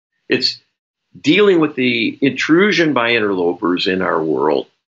 It's dealing with the intrusion by interlopers in our world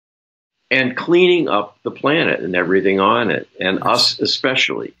and cleaning up the planet and everything on it, and us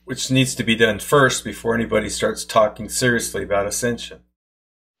especially. Which needs to be done first before anybody starts talking seriously about ascension.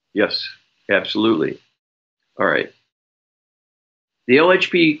 Yes, absolutely. All right. The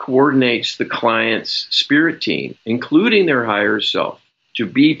LHP coordinates the client's spirit team, including their higher self, to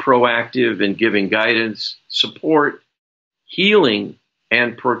be proactive in giving guidance, support, healing,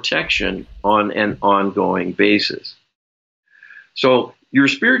 and protection on an ongoing basis. So your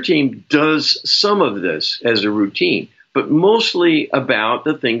spirit team does some of this as a routine, but mostly about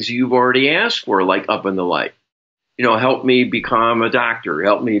the things you've already asked for, like up in the light. You know, help me become a doctor,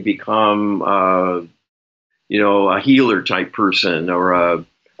 help me become, you know, a healer type person, or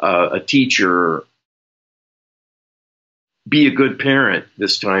a teacher. Be a good parent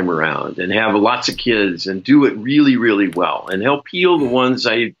this time around and have lots of kids and do it really, really well and help heal the ones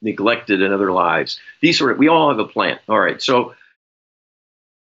I neglected in other lives. These sort of, we all have a plan. All right. So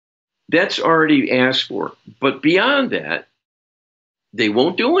that's already asked for. But beyond that, they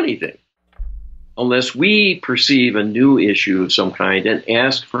won't do anything unless we perceive a new issue of some kind and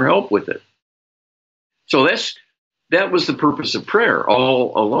ask for help with it. So that was the purpose of prayer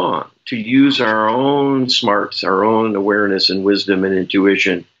all along, to use our own smarts, our own awareness and wisdom and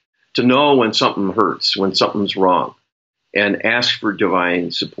intuition to know when something hurts, when something's wrong, and ask for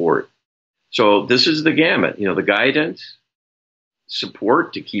divine support. So this is the gamut, you know, the guidance,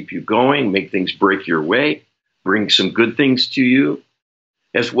 support to keep you going, make things break your way, bring some good things to you,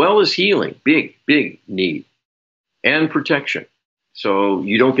 as well as healing, big, big need, and protection. So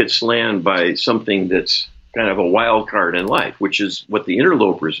you don't get slammed by something that's kind of a wild card in life, which is what the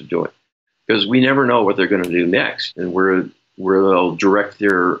interlopers are doing, because we never know what they're going to do next and where they'll direct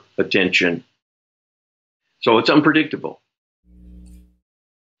their attention. So it's unpredictable.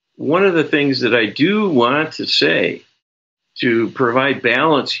 One of the things that I do want to say to provide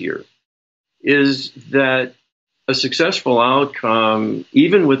balance here is that a successful outcome,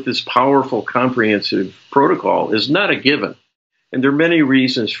 even with this powerful, comprehensive protocol, is not a given. And there are many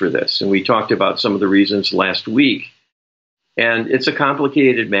reasons for this. And we talked about some of the reasons last week. And it's a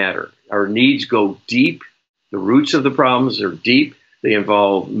complicated matter. Our needs go deep. The roots of the problems are deep. They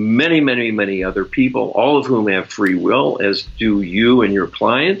involve many, many, many other people, all of whom have free will, as do you and your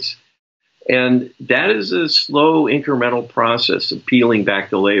clients. And that is a slow, incremental process of peeling back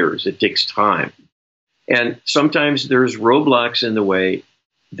the layers. It takes time. And sometimes there's roadblocks in the way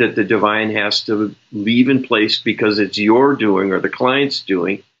that the divine has to leave in place because it's your doing or the client's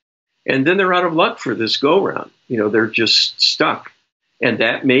doing. And then they're out of luck for this go-round. You know, they're just stuck. And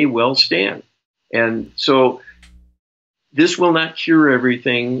that may well stand. And so this will not cure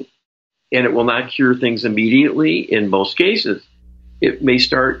everything, and it will not cure things immediately in most cases. It may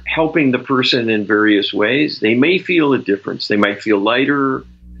start helping the person in various ways. They may feel a difference. They might feel lighter,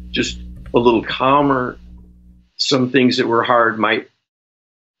 just a little calmer. Some things that were hard might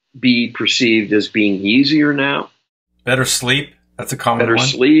be perceived as being easier now. Better sleep. That's a common one. Better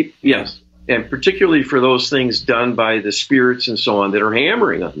sleep, yes. And particularly for those things done by the spirits and so on that are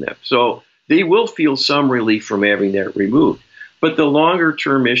hammering on them. So they will feel some relief from having that removed. But the longer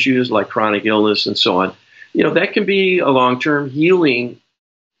term issues like chronic illness and so on, you know, that can be a long-term healing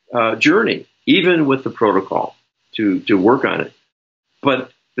journey, even with the protocol to work on it.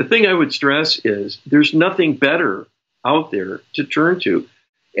 But the thing I would stress is there's nothing better out there to turn to.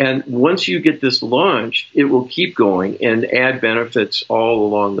 And once you get this launched, it will keep going and add benefits all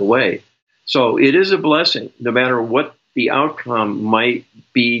along the way. So it is a blessing, no matter what the outcome might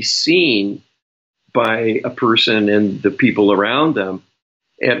be seen by a person and the people around them.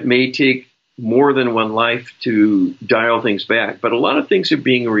 It may take more than one life to dial things back, but a lot of things are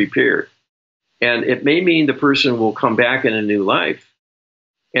being repaired. And it may mean the person will come back in a new life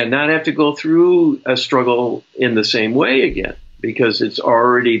and not have to go through a struggle in the same way again, because it's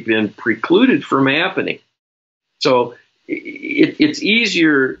already been precluded from happening. So it's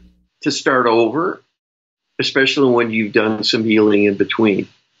easier to start over, especially when you've done some healing in between,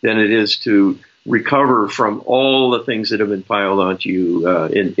 than it is to recover from all the things that have been piled onto you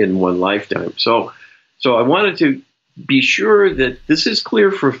in one lifetime. So I wanted to be sure that this is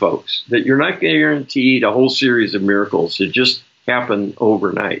clear for folks, that you're not guaranteed a whole series of miracles that just happen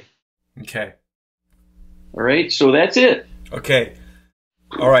overnight. Okay. All right. So that's it. Okay.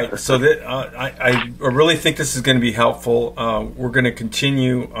 All right. So that, I really think this is going to be helpful. We're going to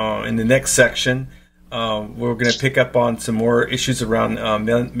continue in the next section. We're going to pick up on some more issues around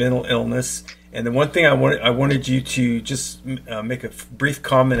mental illness. And the one thing I wanted you to just make a brief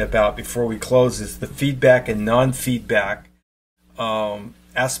comment about before we close is the feedback and non-feedback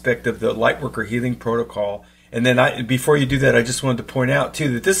aspect of the Lightworker healing protocol. And then before you do that, I just wanted to point out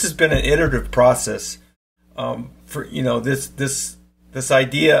too that this has been an iterative process. For this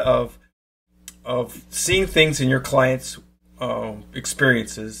idea of seeing things in your clients'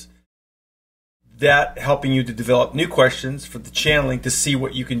 experiences, that helping you to develop new questions for the channeling to see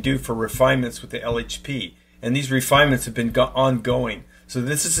what you can do for refinements with the LHP, and these refinements have been ongoing. So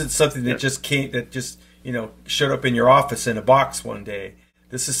this isn't something that just showed up in your office in a box one day.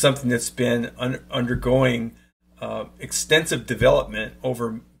 This is something that's been undergoing extensive development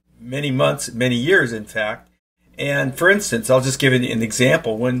over many months, many years, in fact. And for instance, I'll just give an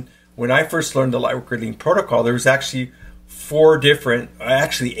example. When I first learned the Lightworker healing protocol, there was actually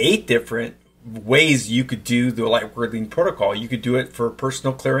 8 different ways you could do the Lightworker healing protocol. You could do it for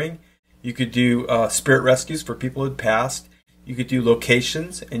personal clearing. You could do spirit rescues for people who had passed. You could do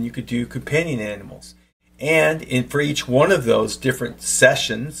locations, and you could do companion animals. And for each one of those different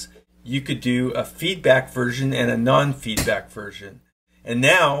sessions, you could do a feedback version and a non-feedback version. And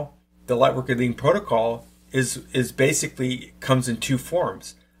now the Lightworker healing protocol is basically comes in 2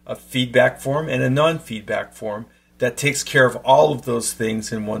 forms, a feedback form and a non-feedback form that takes care of all of those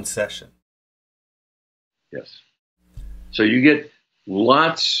things in one session. Yes. So you get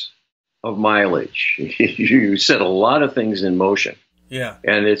lots of mileage. You set a lot of things in motion. Yeah.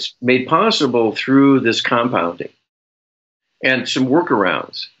 And it's made possible through this compounding and some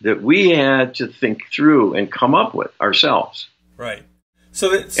workarounds that we had to think through and come up with ourselves. Right. This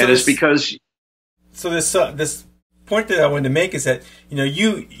point that I wanted to make is that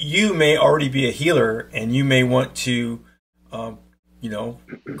you may already be a healer, and you may want to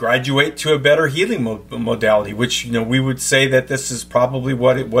graduate to a better healing modality, which we would say that this is probably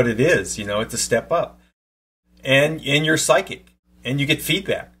what it is. It's a step up, and you're psychic, and you get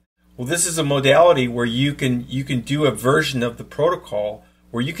feedback. Well, this is a modality where you can do a version of the protocol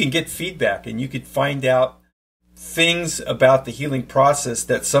where you can get feedback, and you can find out things about the healing process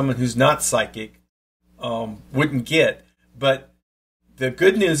that someone who's not psychic wouldn't get. But the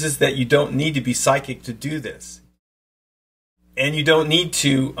good news is that you don't need to be psychic to do this. And you don't need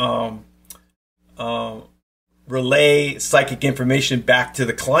to relay psychic information back to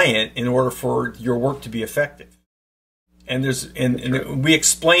the client in order for your work to be effective. And we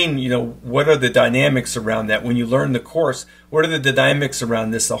explain, what are the dynamics around that. When you learn the course, what are the dynamics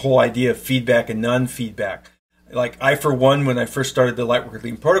around this, the whole idea of feedback and non-feedback. Like I, for one, when I first started the Lightworker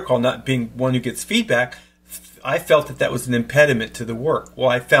Lean Protocol, not being one who gets feedback, I felt that that was an impediment to the work. Well,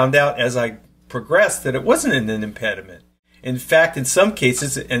 I found out as I progressed that it wasn't an impediment. In fact, in some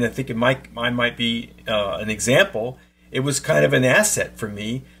cases, and I think I might be an example, it was kind of an asset for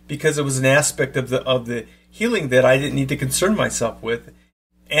me because it was an aspect of the healing that I didn't need to concern myself with,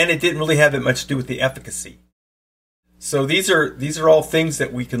 and it didn't really have that much to do with the efficacy. So these are all things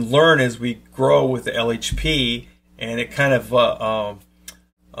that we can learn as we grow with the LHP, and it kind of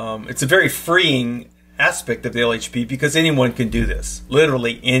it's a very freeing aspect of the LHP because anyone can do this.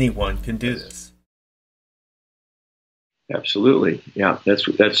 Literally anyone can do this. Absolutely. Yeah,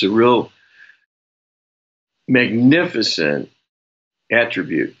 that's a real magnificent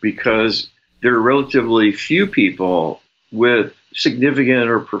attribute because there are relatively few people with significant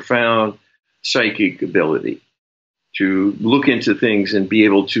or profound psychic ability to look into things and be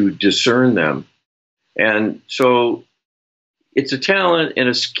able to discern them. And so it's a talent and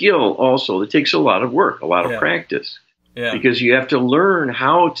a skill also that takes a lot of work, a lot of practice, because you have to learn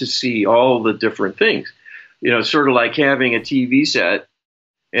how to see all the different things. Sort of like having a TV set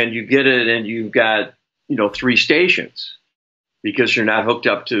and you get it and you've got, 3 stations because you're not hooked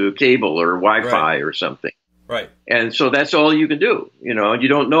up to cable or Wi-Fi or something. Right. And so that's all you can do, and you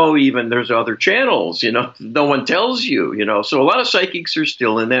don't know even there's other channels, no one tells you, so a lot of psychics are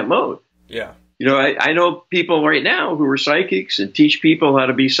still in that mode. Yeah. I know people right now who are psychics and teach people how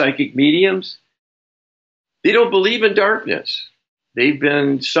to be psychic mediums. They don't believe in darkness. They've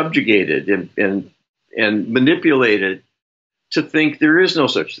been subjugated and manipulated to think there is no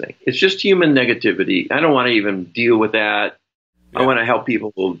such thing. It's just human negativity. I don't want to even deal with that. Yeah. I want to help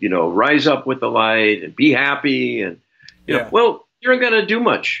people, rise up with the light and be happy. And, well, you're not going to do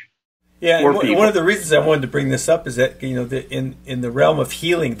much. Yeah, and one of the reasons I wanted to bring this up is that, in the realm of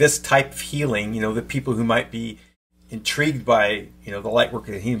healing, this type of healing, the people who might be intrigued by, the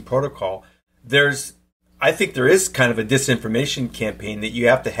Lightworker Healing Protocol, I think there is kind of a disinformation campaign that you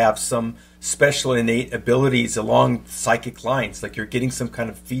have to have some special innate abilities along psychic lines, like you're getting some kind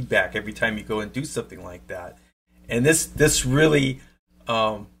of feedback every time you go and do something like that. And this really,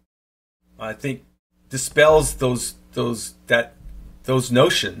 I think, dispels those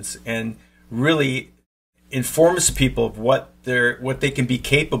notions and really informs people of what they can be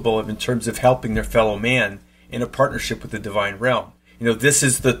capable of in terms of helping their fellow man in a partnership with the divine realm. This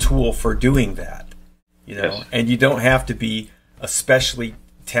is the tool for doing that. Yes. And you don't have to be a specially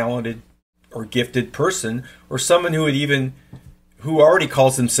talented or gifted person or someone who already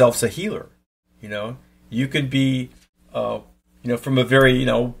calls themselves a healer. You can be, from a very,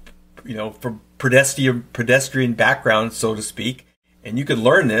 from pedestrian background, so to speak, and you can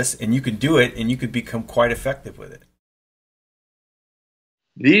learn this and you can do it and you could become quite effective with it.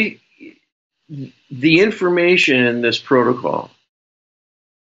 The information in this protocol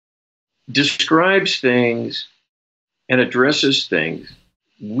describes things and addresses things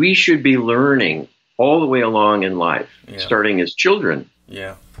we should be learning all the way along in life, starting as children.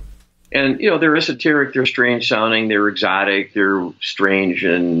 Yeah. And, they're esoteric, they're strange sounding, they're exotic, they're strange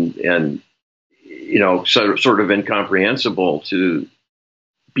and sort of incomprehensible to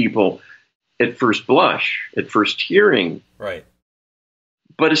people at first blush, at first hearing. Right.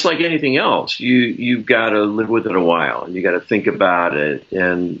 But it's like anything else. You've got to live with it a while, and you got to think about it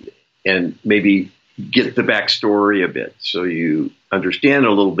and maybe get the backstory a bit so you understand it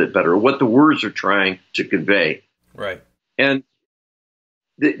a little bit better, what the words are trying to convey. Right. And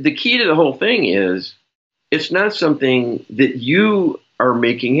the key to the whole thing is it's not something that you are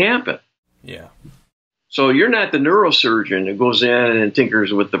making happen. Yeah. So you're not the neurosurgeon who goes in and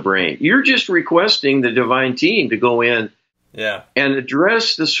tinkers with the brain. You're just requesting the divine team to go in and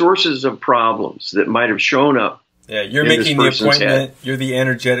address the sources of problems that might have shown up. Yeah, you're making the appointment. You're the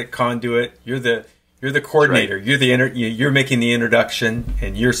energetic conduit. You're the coordinator. Right. You're making the introduction,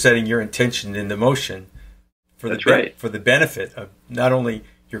 and you're setting your intention into motion for the benefit of not only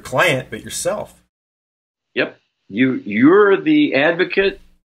your client but yourself. Yep, you're the advocate,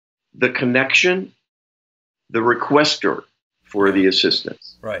 the connection, the requester for the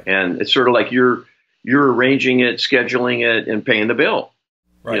assistance. Right, and it's sort of like you're arranging it, scheduling it, and paying the bill.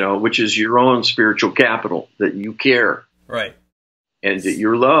 Right. Which is your own spiritual capital that you care. Right. and that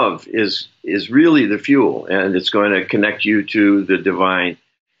your love is really the fuel, and it's going to connect you to the divine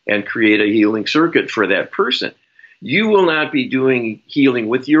and create a healing circuit for that person. You will not be doing healing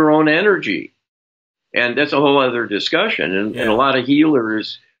with your own energy. And that's a whole other discussion. And a lot of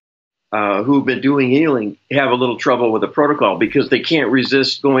healers who've been doing healing have a little trouble with the protocol because they can't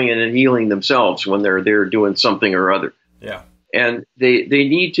resist going in and healing themselves when they're there doing something or other. Yeah. And they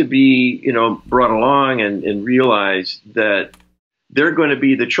need to be, brought along and realize that they're going to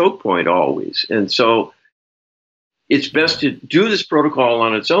be the choke point always. And so it's best to do this protocol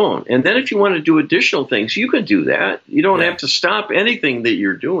on its own. And then if you want to do additional things, you can do that. You don't have to stop anything that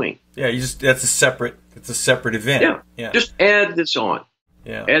you're doing. Yeah, it's a separate event. Yeah. Just add this on.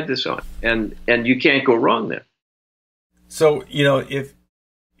 Yeah. Add this on. And you can't go wrong there. So, if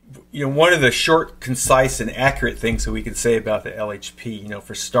one of the short, concise, and accurate things that we can say about the LHP,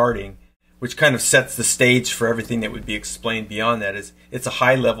 for starting, which kind of sets the stage for everything that would be explained beyond that, is it's a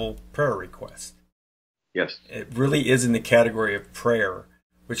high-level prayer request. Yes. It really is in the category of prayer,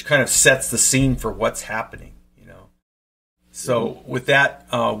 which kind of sets the scene for what's happening, So with that,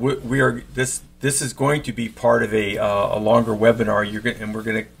 this is going to be part of a longer webinar.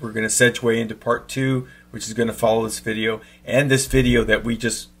 We're gonna segue into part 2, which is going to follow this video. And this video that we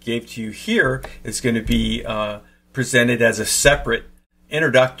just gave to you here is going to be presented as a separate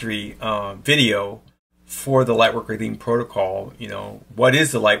introductory video for the Lightworker Leading Protocol. What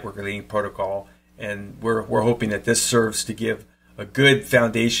is the Lightworker Leading Protocol? And we're hoping that this serves to give a good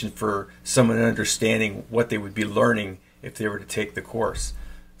foundation for someone understanding what they would be learning if they were to take the course.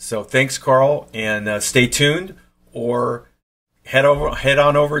 So thanks, Carl, and stay tuned, or head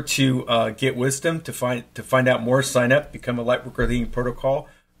on over to GetWisdom to find out more. Sign up, become a Lightworker Leading Protocol,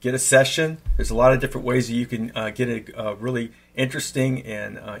 get a session. There's a lot of different ways that you can get a really interesting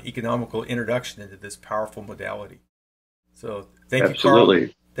and economical introduction into this powerful modality. So thank you, Carl.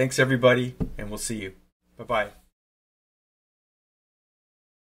 Thanks, everybody, and we'll see you. Bye-bye.